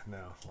 yeah,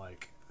 no,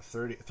 like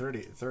 30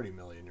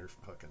 million, you're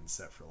fucking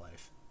set for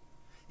life.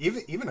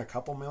 Even a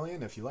couple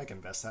million, if you like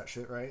invest that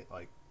shit right,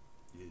 like,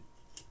 you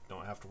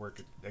don't have to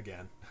work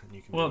again. And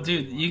you can Well, do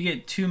whatever dude, you you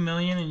get 2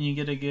 million and you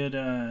get a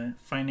good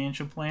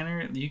financial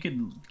planner. You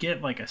could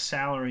get like a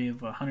salary of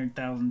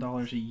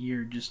 $100,000 a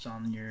year just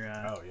on your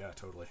oh yeah,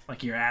 totally.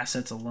 like your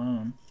assets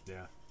alone.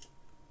 Yeah.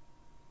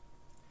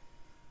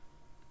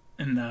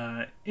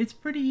 And it's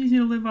pretty easy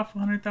to live off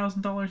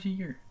 $100,000 a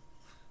year.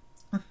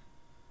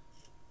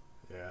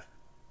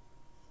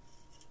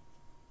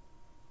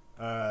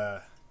 Yeah.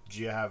 Do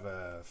you have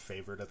a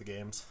favorite of the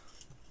games?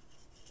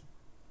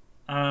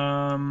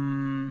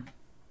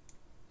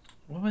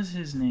 What was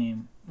his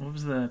name? What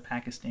was the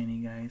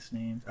Pakistani guy's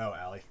name? Oh,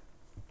 Ali.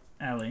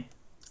 Ali.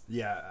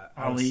 Yeah.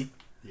 Ali.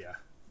 Yeah.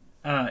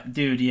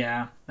 Dude,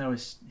 yeah, it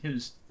was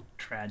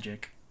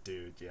tragic.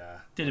 Dude, yeah.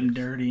 Did him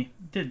dirty.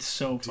 Did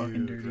so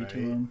fucking Dude, dirty to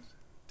right? him.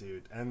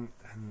 Dude, and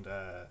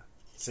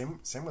same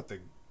with the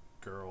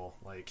girl,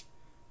 like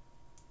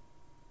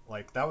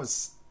that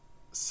was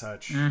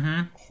such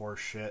horse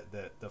shit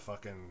that the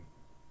fucking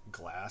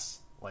glass,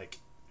 like,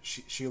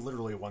 she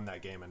literally won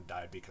that game and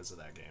died because of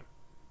that game.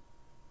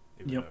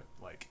 Even Yep.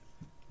 though, like,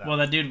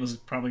 That dude was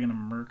probably gonna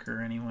murk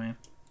her anyway.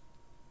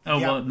 Oh,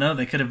 Yeah. well, no,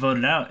 they could have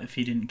voted out if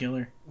he didn't kill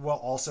her. well,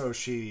 also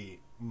she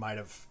might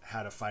have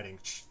had a fighting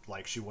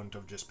like she wouldn't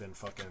have just been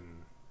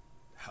fucking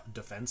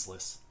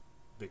defenseless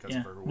because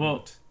of her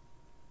wound.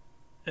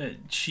 I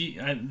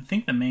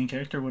think the main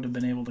character would have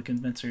been able to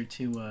convince her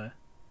to,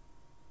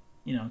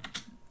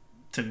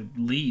 to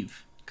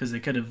leave because they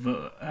could have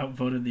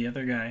outvoted the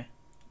other guy.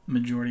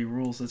 Majority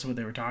rules. That's what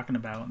they were talking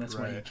about. That's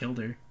why he killed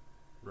her.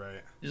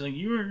 Right. He's like,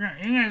 you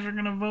guys are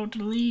gonna vote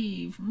to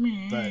leave.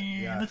 But,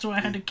 yeah, that's why I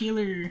had to kill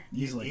her.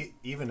 He's like,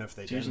 even if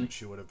they didn't,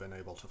 she would have been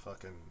able to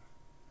fucking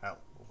at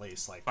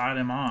least like fight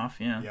him off.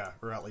 Yeah. Yeah,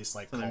 or at least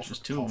like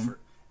so call for.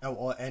 Oh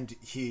well, and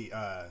he,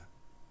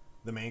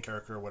 the main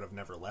character would have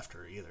never left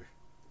her either,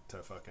 to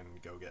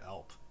fucking go get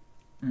help.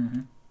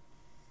 Mm-hmm.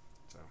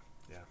 So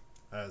yeah,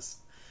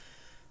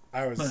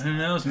 But who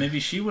knows? Maybe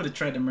she would have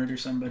tried to murder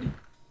somebody.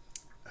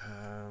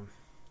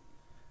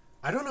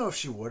 I don't know if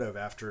she would have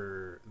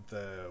after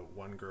the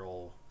one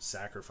girl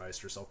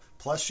sacrificed herself.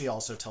 Plus, she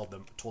also told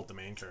the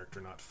main character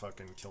not to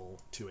fucking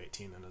kill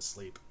 218 in his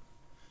sleep.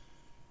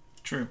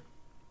 True.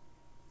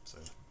 So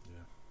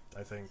yeah,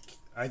 I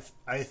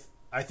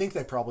think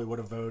they probably would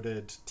have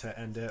voted to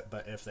end it,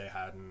 but if they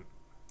hadn't,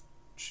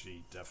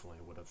 she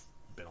definitely would have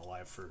been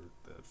alive for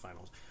the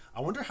finals.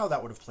 I wonder how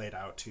that would have played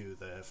out to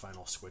the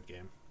final Squid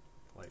Game,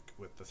 like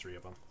with the three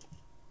of them.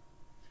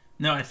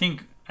 No, I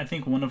think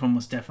one of them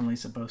was definitely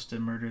supposed to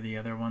murder the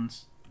other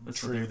ones. That's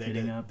True, what they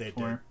did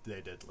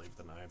leave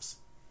the knives.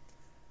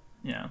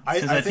 Yeah,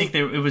 because I think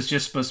it was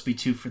just supposed to be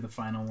 2 for the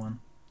final one.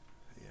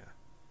 Yeah,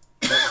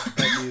 but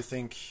do you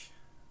think,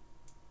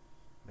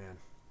 man?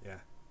 Yeah,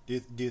 do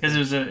you because it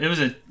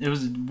was a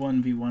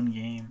 1v1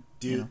 game.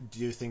 Do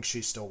you think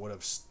she still would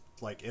have,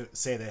 like,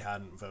 say they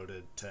hadn't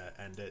voted to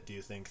end it? Do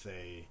you think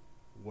she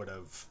would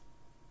have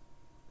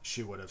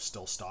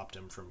still stopped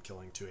him from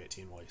killing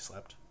 218 while he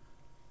slept?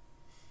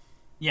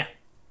 Yeah.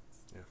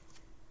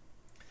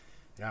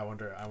 Yeah, I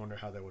wonder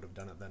how they would have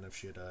done it then if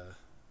she had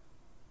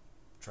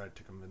tried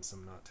to convince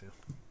him not to.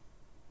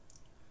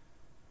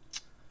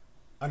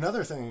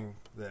 Another thing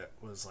that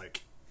was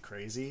like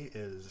crazy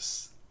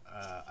is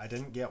I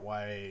didn't get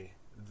why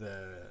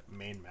the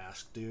main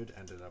masked dude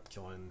ended up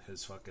killing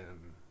his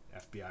fucking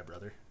FBI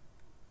brother.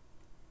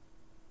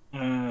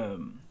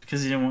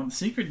 Because he didn't want the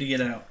secret to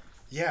get out.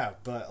 Yeah,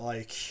 but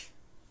like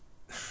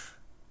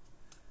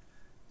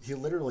he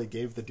literally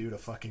gave the dude a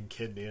fucking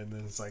kidney, and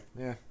then it's like,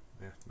 yeah,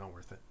 not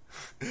worth it.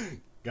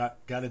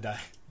 Gotta die.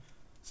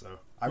 So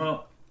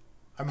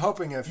I'm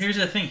hoping if here's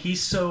the thing,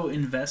 he's so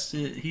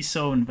invested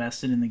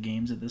in the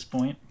games at this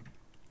point.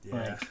 Yeah.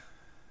 Like,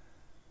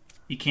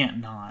 he can't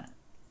not.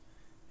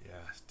 Yeah,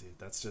 dude,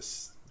 that's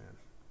just, man.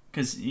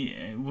 Because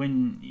he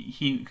won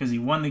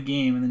the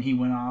game and then he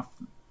went off,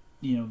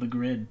 the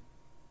grid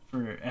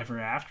forever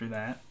after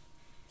that,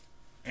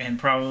 and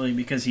probably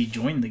because he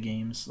joined the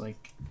games,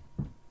 like.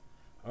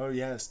 Oh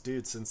yes,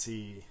 dude. Since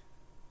he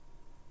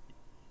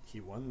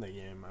won the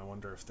game, I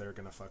wonder if they're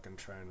gonna fucking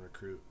try and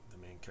recruit the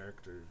main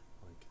character.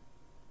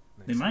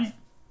 Like, they might.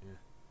 Yeah,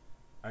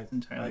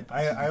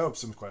 I hope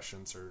some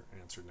questions are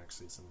answered next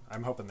season.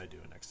 I'm hoping they do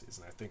it next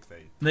season. I think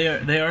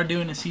they are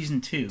doing a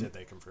season 2. Did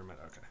they confirm it?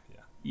 Okay,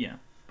 yeah. Yeah,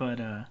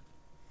 but I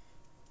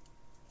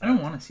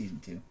don't want a season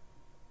 2.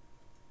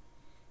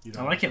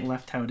 I like it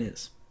left how it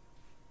is.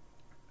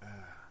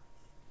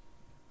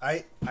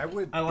 I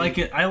would. I like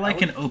it. I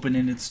like an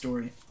open-ended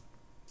story.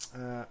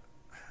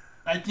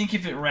 I think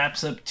if it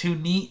wraps up too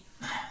neat,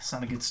 it's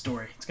not a good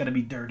story. It's got to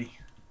be dirty.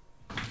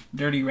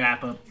 Dirty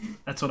wrap up.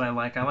 That's what I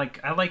like. I like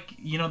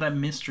that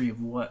mystery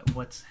of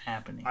what's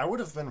happening. I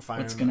would have been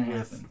fine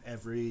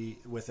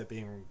with it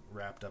being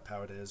wrapped up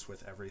how it is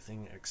with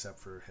everything except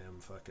for him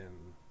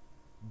fucking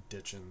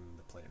ditching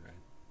the plane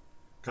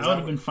ride. I would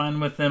have been fine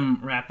with them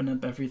wrapping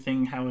up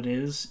everything how it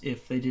is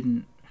if they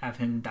didn't have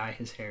him dye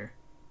his hair.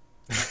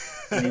 I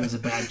think it was a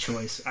bad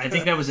choice. I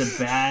think that was a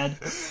bad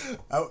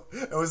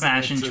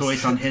fashion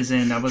choice on his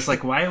end. I was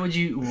like, why did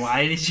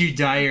you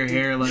dye your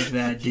hair like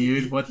that,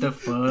 dude? What the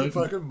fuck? He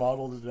fucking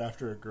modeled it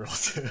after a girl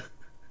too.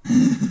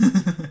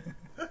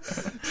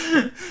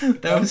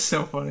 That was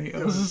so funny.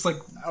 I was just like,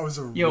 that was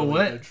a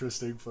really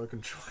interesting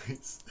fucking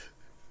choice.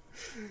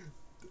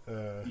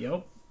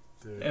 Yep.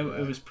 Dude,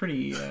 it was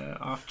pretty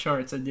off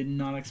charts. I did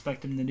not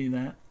expect him to do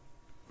that.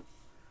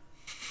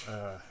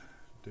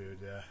 Dude,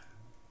 yeah.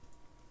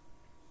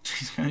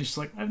 He's kind of just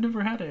like, I've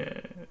never had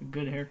a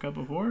good haircut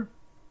before.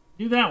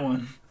 Do that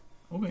one.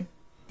 Okay.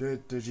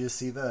 Did you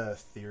see the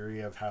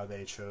theory of how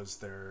they chose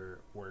their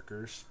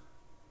workers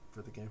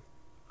for the game?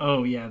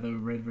 Oh yeah, the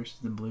red versus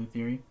the blue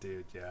theory.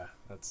 Dude, yeah,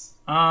 that's.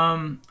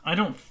 I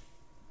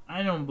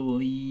don't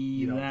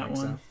believe that one.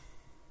 So?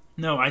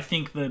 No, I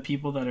think the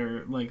people that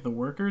are like the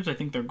workers, I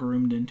think they're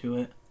groomed into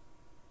it.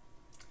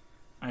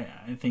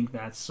 I think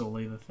that's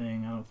solely the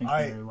thing. I don't think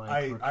they're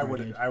like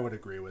recruited. I would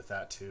agree with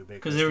that too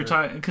because they were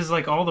talking because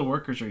like all the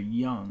workers are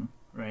young,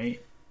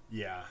 right?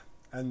 Yeah,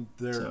 and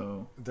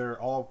they're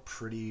all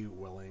pretty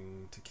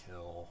willing to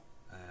kill,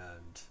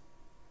 and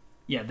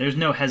yeah, there's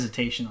no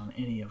hesitation on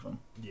any of them.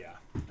 Yeah,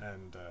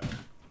 and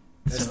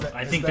so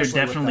I think they're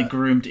definitely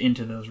groomed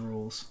into those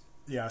rules.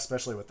 Yeah,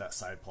 especially with that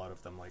side plot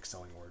of them like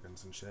selling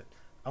organs and shit.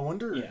 I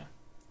wonder. Yeah.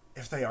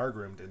 if they are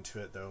groomed into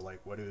it though, like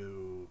what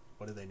do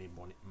they need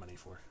money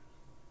for?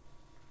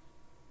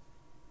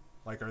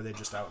 Like, are they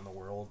just out in the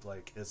world?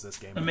 Like, is this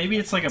game? But maybe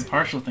it's like a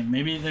partial thing.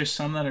 Maybe there's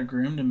some that are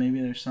groomed, and maybe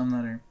there's some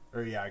that are.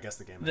 Or yeah, I guess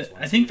the game. Is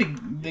I think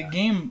the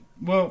game.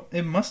 Well,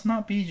 it must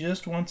not be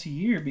just once a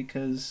year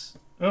because.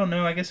 Oh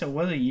no, I guess it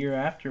was a year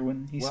after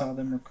when he saw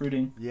them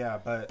recruiting. Yeah,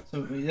 but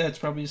so yeah, it's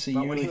probably just a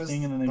yearly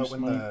thing, and then there's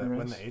money for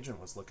when the agent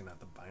was looking at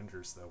the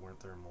binders, though, weren't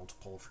there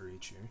multiple for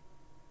each year?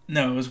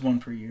 No, it was one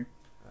per year.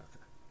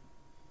 Okay.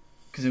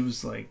 Because it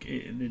was like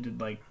they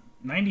did like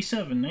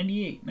 97,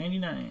 98,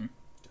 99,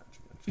 Gotcha.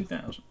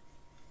 2000.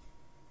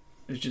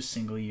 It was just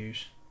single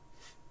years.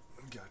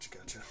 Gotcha.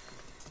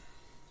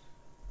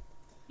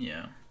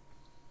 Yeah.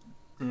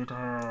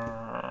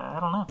 I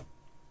don't know.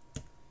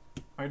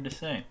 Hard to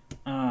say.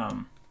 I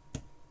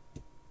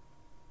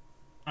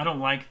don't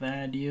like the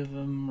idea of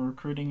them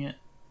recruiting it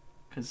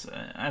because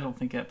I don't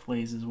think that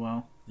plays as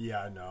well.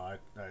 Yeah, no, I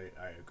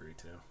agree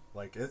too.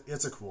 Like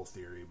it's a cool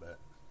theory, but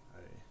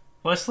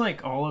plus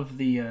like all of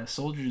the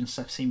soldiers and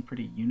stuff seem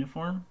pretty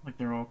uniform. Like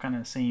they're all kind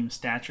of same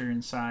stature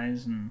and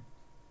size and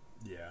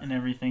and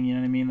everything. You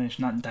know what I mean? There's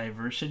not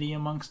diversity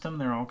amongst them.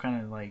 They're all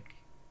kind of like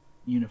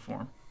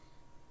uniform.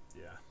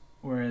 Yeah.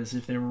 Whereas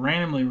if they were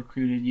randomly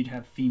recruited, you'd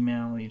have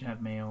female, you'd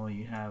have male,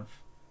 you'd have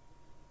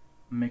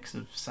a mix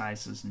of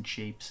sizes and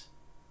shapes.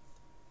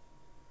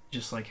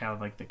 Just like how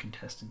like the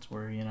contestants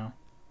were, you know?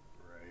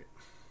 Right.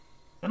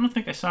 I don't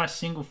think I saw a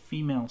single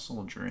female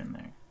soldier in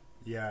there.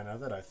 Yeah, now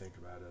that I think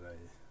about it, I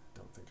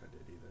don't think I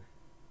did either.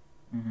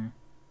 Mm-hmm.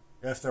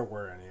 If there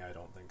were any, I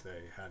don't think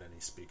they had any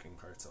speaking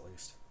parts, at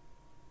least.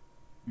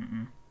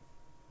 Mm-mm.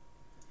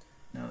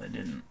 No, they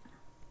didn't.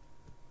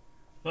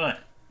 But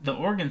the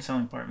organ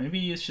selling part,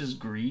 maybe it's just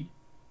greed.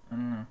 I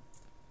don't know.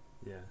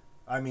 Yeah.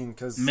 I mean,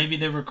 because... Maybe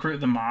they recruit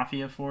the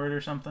mafia for it or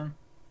something.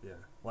 Yeah.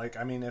 Like,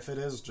 I mean, if it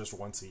is just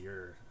once a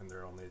year, and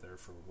they're only there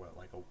for, what,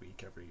 like a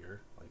week every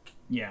year? Like...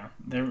 Yeah.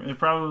 They're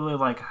probably,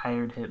 like,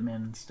 hired hitmen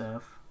and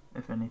stuff,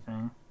 if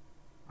anything.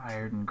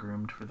 Hired and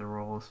groomed for the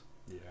roles.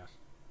 Yeah.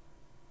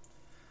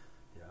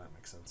 Yeah, that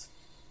makes sense.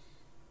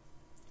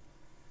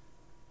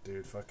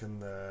 Dude,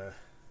 fucking the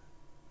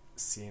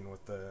scene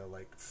with the,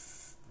 like,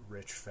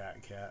 rich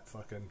fat cat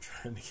fucking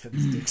trying to get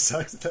his dick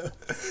sucked, though.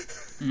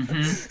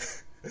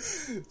 Mm-hmm.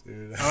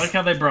 Dude. I like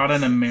how they brought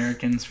in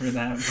Americans for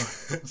that.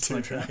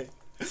 Dude, like right?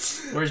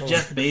 Where's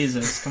Jeff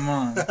Bezos? Come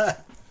on.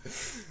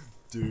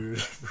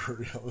 Dude, for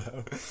real,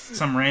 though.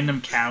 Some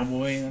random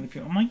cowboy and other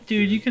people. I'm like,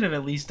 dude, you could have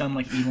at least done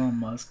like Elon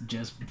Musk,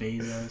 Jeff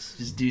Bezos.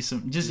 Just do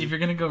some. Just if you're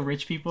gonna go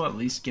rich people, at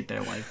least get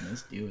their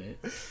likeness. Do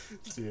it.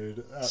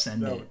 Dude,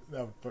 Send it.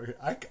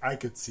 I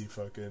could see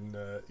fucking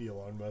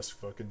Elon Musk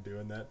fucking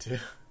doing that too.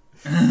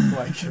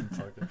 Like him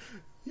fucking.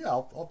 Yeah,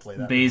 I'll play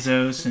that.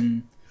 Bezos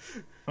and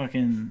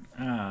fucking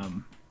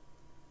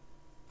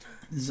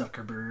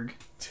Zuckerberg.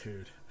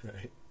 Dude,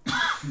 right.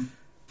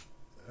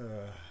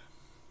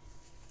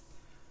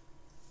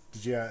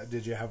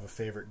 Did you have a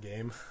favorite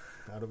game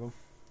out of them?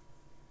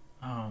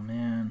 Oh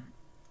man,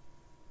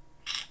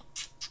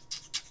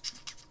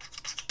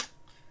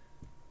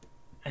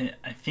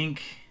 I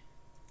think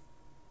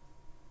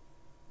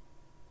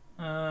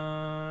Tug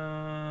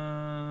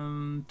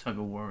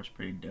of War was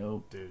pretty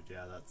dope. Dude,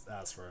 yeah,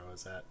 that's where I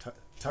was at.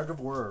 Tug of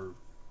War or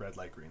Red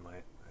Light Green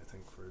Light, I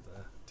think, were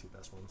the two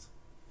best ones.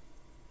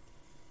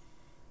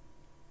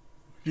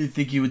 Do you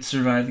think you would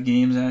survive the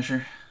games,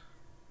 Asher?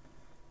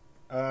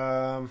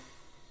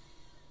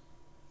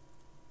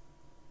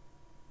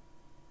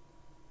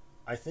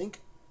 I think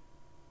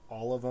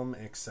all of them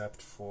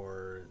except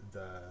for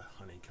the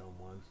honeycomb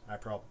one. I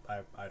don't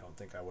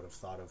think I would have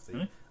thought of the.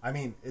 Really? I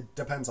mean, it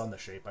depends on the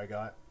shape I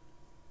got.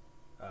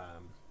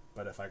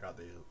 But if I got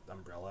the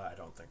umbrella, I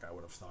don't think I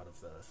would have thought of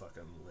the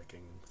fucking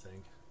licking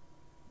thing.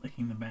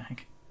 Licking the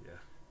back. Yeah,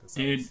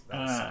 dude.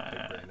 that was some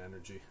big brain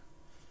energy.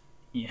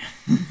 Yeah.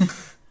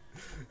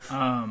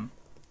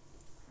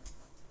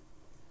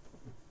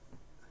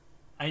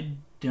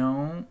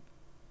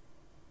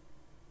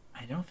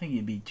 I don't think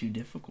it'd be too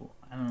difficult.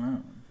 I don't know.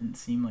 It didn't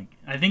seem like.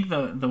 I think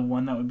the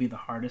one that would be the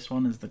hardest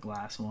one is the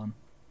glass one.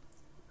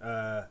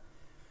 Yeah.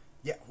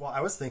 Well, I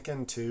was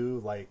thinking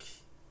too, like,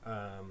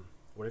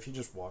 what if you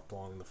just walked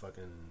along the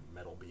fucking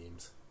metal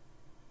beams?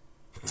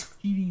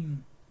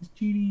 Cheating. It's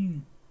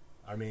cheating.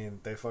 I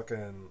mean, they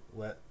fucking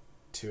let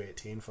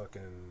 218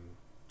 fucking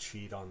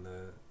cheat on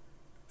the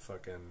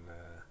fucking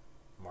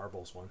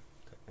marbles one,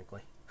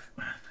 technically.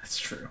 That's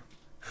true.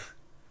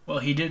 Well,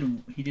 he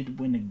did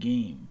win a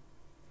game.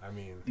 I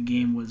mean, the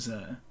game was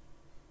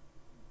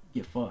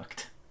get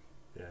fucked.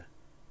 Yeah.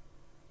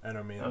 And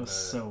I mean, that was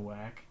so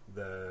whack.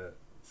 The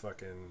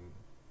fucking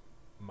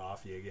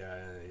mafia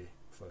guy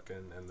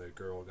fucking and the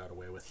girl got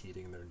away with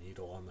heating their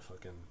needle on the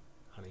fucking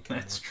honeycomb.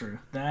 That's true.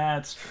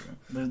 That's true.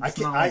 It's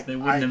not like they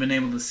wouldn't have been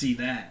able to see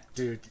that.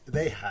 Dude,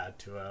 they had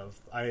to have.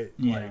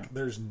 Like,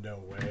 there's no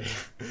way.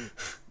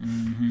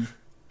 Mm-hmm.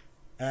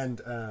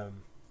 And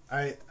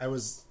I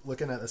was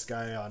looking at this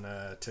guy on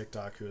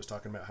TikTok who was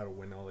talking about how to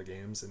win all the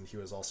games, and he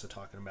was also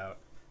talking about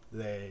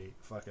they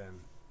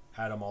fucking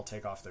had them all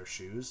take off their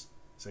shoes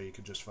So you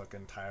could just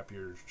fucking tie up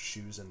your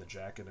shoes in the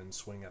jacket and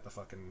swing at the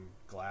fucking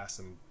glass,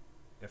 and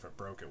if it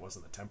broke, it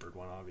wasn't the tempered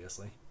one,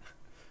 obviously.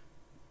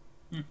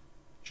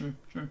 Sure.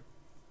 Yeah,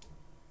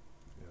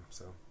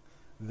 so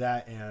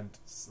that, and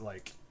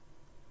like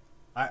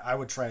I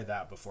would try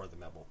that before the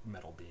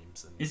metal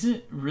beams. And is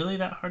it really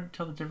that hard to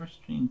tell the difference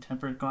between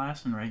tempered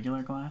glass and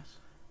regular glass?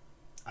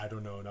 I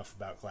don't know enough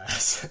about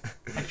glass.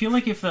 I feel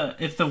like if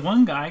the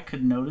one guy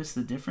could notice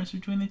the difference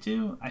between the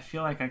two, I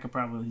feel like I could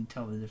probably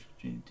tell the difference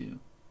between the two.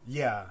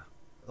 Yeah,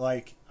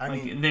 like I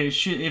mean, there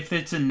should, if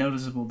it's a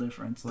noticeable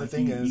difference. Like the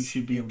thing you is,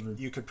 should be able to.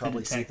 You could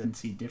probably see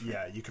difference.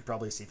 Yeah, you could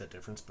probably see the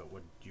difference, but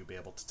would you be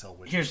able to tell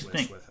which? Here's the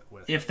thing: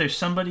 with if there's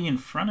somebody in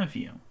front of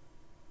you,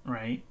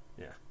 right?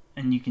 Yeah.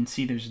 And you can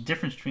see there's a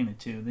difference between the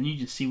two, then you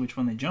just see which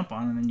one they jump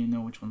on, and then you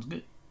know which one's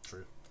good.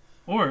 True.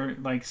 Or,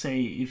 like,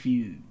 say, if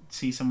you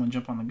see someone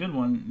jump on the good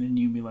one, then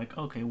you'd be like,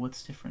 okay,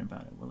 what's different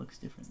about it? What looks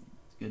different?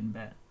 It's good and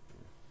bad.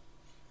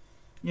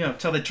 Yeah,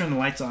 until they turn the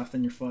lights off,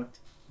 then you're fucked.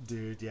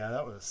 Dude, yeah,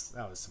 that was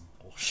some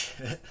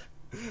bullshit.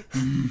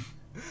 That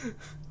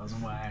was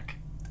whack.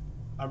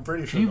 I'm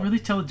pretty sure. Can you really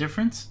tell the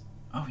difference?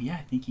 Oh, yeah,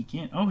 I think he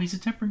can. Oh, he's a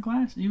tempered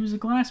glass. He was a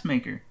glass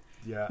maker.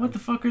 Yeah. What the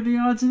fuck are the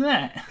odds of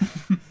that?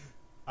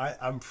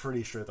 I'm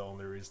pretty sure the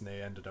only reason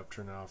they ended up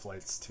turning off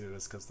lights too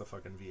is because the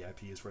fucking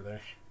VIPs were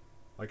there.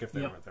 Like, if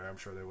they weren't there, I'm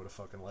sure they would have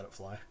fucking let it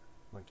fly.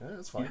 Like, yeah,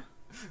 it's fine.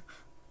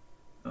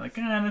 Yeah. Like,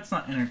 that's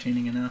not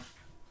entertaining enough.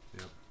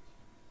 Yep.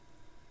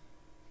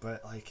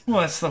 But, like...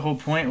 Well, that's the whole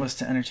point, was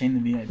to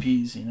entertain the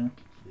VIPs, you know?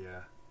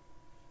 Yeah.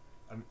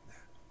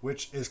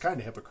 Which is kind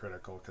of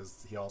hypocritical,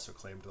 because he also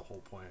claimed the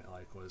whole point,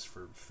 like, was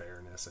for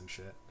fairness and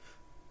shit.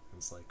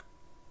 It's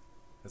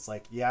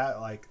like, yeah,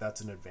 like,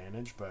 that's an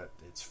advantage, but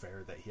it's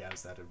fair that he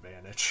has that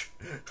advantage.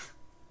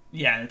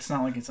 Yeah, it's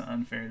not like it's an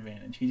unfair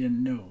advantage. He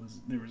didn't know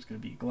there was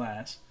going to be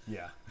glass.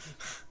 Yeah.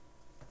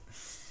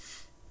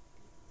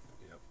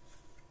 Yep.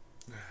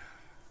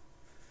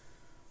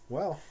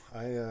 Well,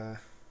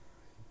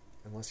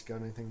 unless you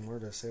got anything more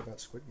to say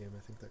about Squid Game, I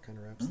think that kind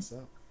of wraps this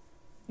up.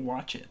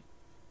 Watch it.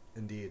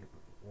 Indeed.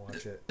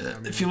 Watch it. I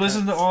mean, if you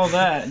listen to all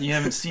that and you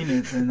haven't seen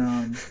it, then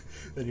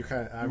then you're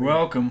kind of... you're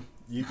welcome.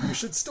 You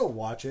should still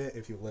watch it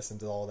if you listen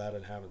to all that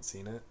and haven't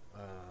seen it.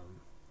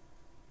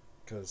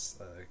 Because,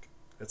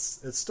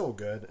 it's still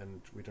good, and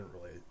we didn't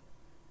really,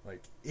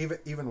 like,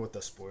 even with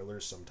the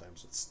spoilers,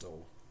 sometimes it's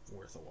still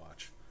worth a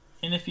watch.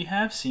 And if you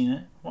have seen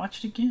it,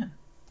 watch it again.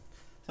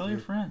 Tell your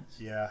friends.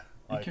 Yeah.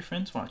 Make your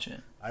friends watch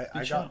it.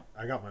 I got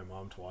my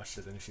mom to watch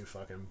it, and she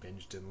fucking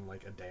binged it in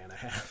like a day and a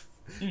half.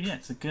 Dude, yeah,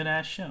 it's a good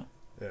ass show.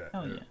 Yeah.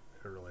 Hell yeah.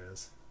 It really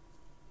is.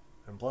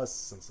 And plus,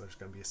 since there's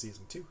gonna be a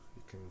season 2, you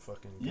can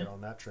fucking get on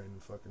that train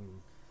and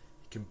fucking...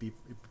 can be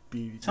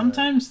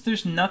sometimes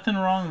there's nothing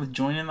wrong with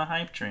joining the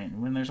hype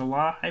train. When there's a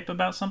lot of hype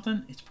about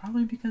something, it's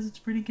probably because it's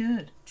pretty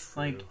good.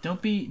 True. Like,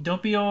 don't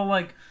be all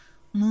like,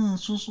 no,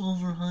 it's just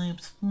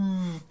overhyped.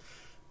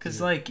 Because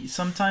like,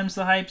 sometimes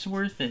the hype's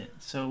worth it.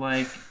 So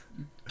like,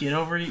 get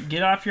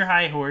off your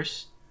high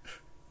horse,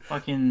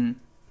 fucking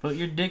put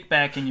your dick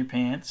back in your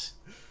pants,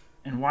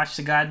 and watch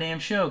the goddamn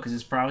show, because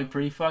it's probably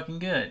pretty fucking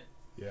good.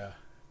 Yeah,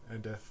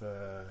 and if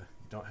you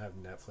don't have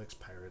Netflix,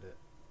 pirate it.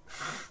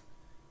 If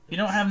you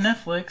don't have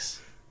Netflix,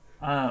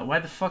 why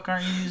the fuck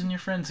aren't you using your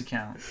friend's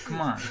account? Come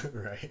on.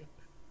 Right.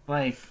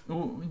 Like,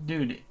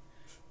 dude,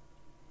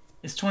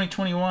 it's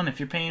 2021. If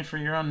you're paying for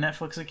your own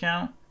Netflix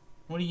account,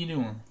 what are you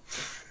doing?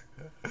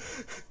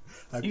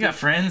 You got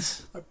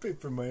friends. I pay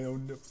for my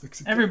own Netflix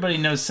account. Everybody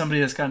knows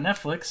somebody that's got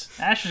Netflix.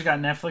 Asher's got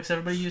Netflix.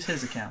 Everybody use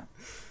his account.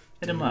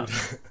 Hit him up.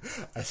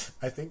 I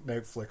think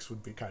Netflix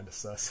would be kind of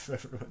sus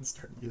if everyone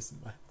started using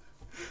mine.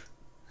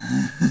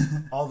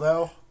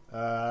 Although,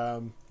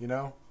 you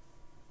know,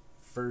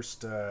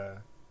 first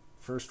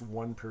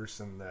one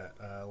person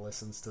that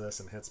listens to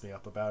this and hits me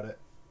up about it,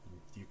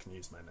 you can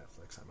use my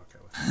Netflix. I'm okay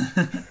with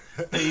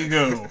it. There you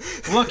go.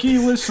 Lucky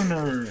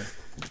listener.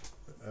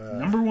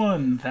 Number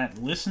one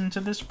that listened to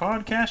this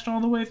podcast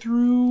all the way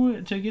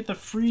through to get the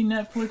free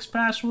Netflix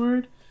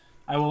password.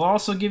 I will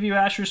also give you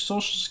Asher's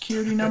social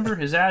security number,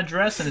 his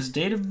address, and his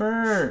date of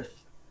birth.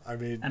 I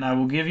mean... And I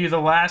will give you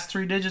the last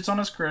 3 digits on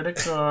his credit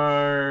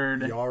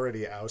card. You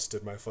already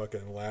ousted my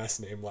fucking last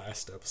name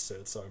last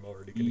episode, so I'm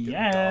already going to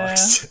get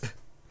doxxed.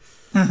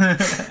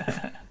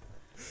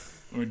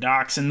 We're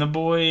doxing the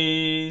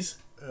boys.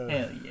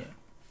 Hell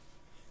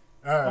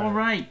yeah. All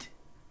right.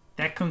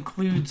 That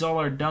concludes all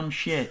our dumb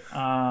shit.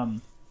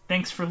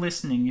 Thanks for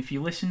listening. If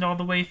you listened all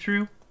the way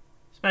through,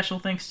 special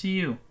thanks to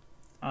you.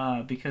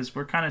 Because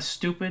we're kind of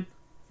stupid,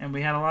 and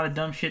we had a lot of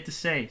dumb shit to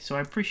say. So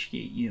I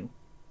appreciate you,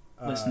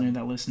 listener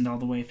that listened all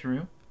the way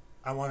through.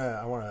 I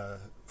wanna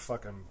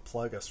fucking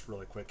plug us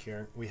really quick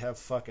here. We have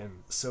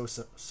fucking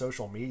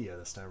social media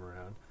this time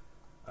around.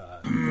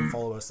 You can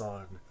follow us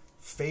on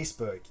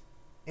Facebook,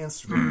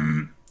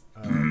 Instagram,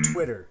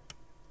 Twitter,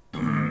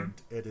 and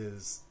it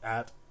is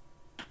at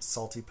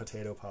Salty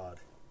Potato Pod.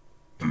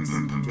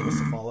 Give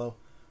us a follow.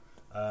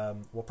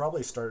 We'll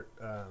probably start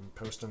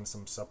posting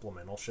some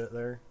supplemental shit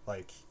there,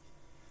 like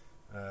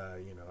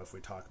if we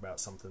talk about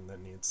something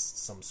that needs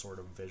some sort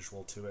of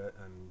visual to it,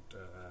 and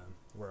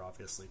we're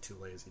obviously too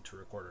lazy to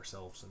record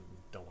ourselves and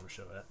don't want to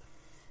show it.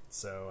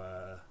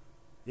 So,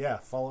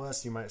 follow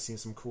us. You might see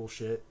some cool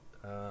shit,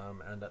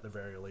 and at the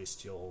very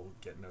least, you'll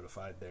get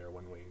notified there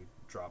when we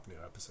drop new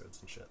episodes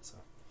and shit. So,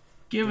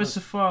 give us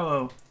a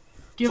follow.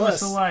 Give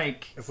us a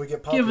like. If we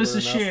get popular give us a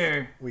enough,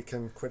 share. We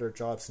can quit our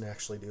jobs and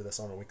actually do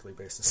this on a weekly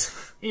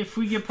basis. If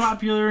we get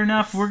popular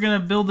enough, we're going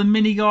to build a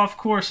mini golf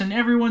course and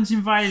everyone's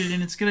invited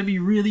and it's going to be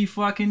really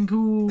fucking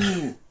cool.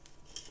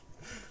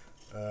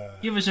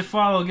 Give us a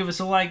follow, give us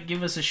a like,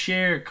 give us a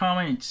share,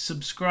 comment,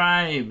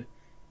 subscribe,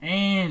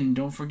 and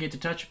don't forget to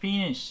touch your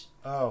penis.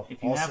 Oh,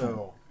 if you have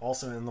one.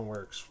 Also in the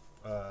works,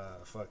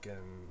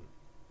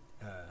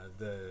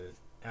 the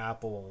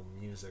Apple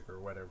Music or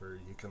whatever,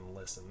 you can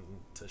listen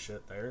to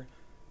shit there.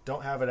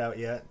 Don't have it out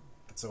yet.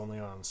 It's only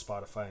on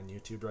Spotify and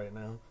YouTube right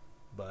now,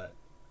 but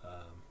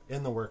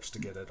in the works to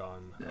get it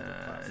on other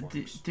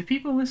platforms. Do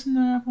people listen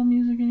to Apple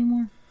Music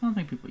anymore? I don't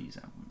think people use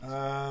Apple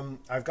Music.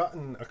 I've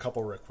gotten a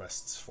couple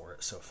requests for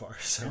it so far.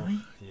 So,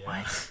 really? Yeah.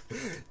 What?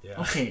 Yeah.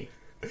 Okay.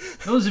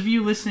 Those of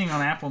you listening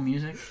on Apple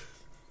Music,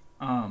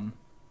 why?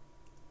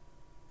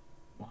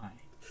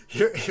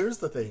 Here's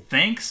the thing.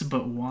 Thanks,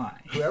 but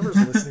why? Whoever's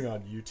listening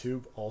on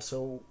YouTube,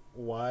 also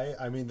why?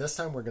 I mean, this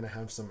time we're going to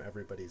have some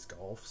Everybody's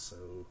Golf, so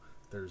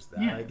there's that,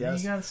 I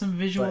guess. You got some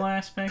visual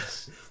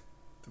aspects.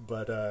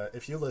 But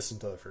if you listen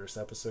to the first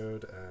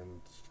episode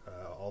and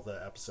all the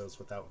episodes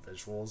without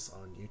visuals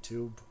on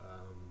YouTube,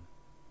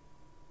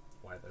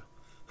 why though?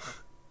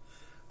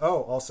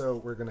 Oh, also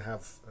we're going to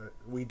have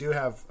we do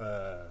have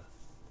the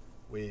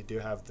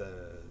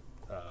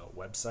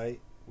website.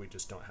 We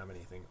just don't have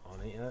anything on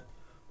it yet.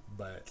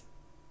 But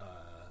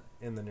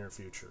in the near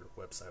future,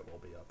 website will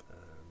be up.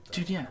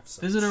 And, dude,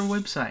 visit our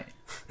website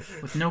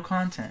with no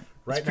content.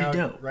 It's pretty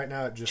dope. Right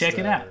now, it just check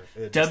it out.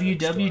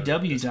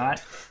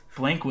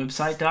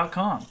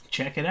 www.blankwebsite.com.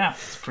 Check it out.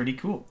 It's pretty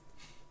cool.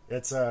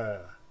 It's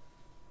I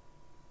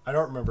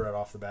don't remember it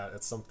off the bat.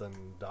 It's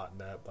something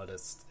 .net, but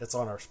it's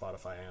on our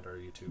Spotify and our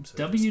YouTube. So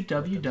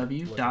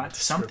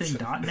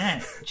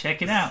www.something.net.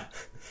 Check it out.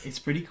 It's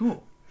pretty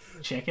cool.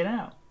 Check it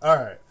out. All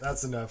right,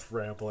 that's enough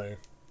rambling.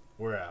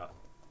 We're out.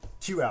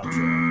 Cue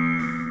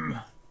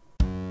outro.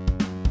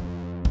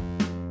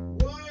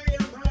 Why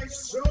am I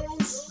so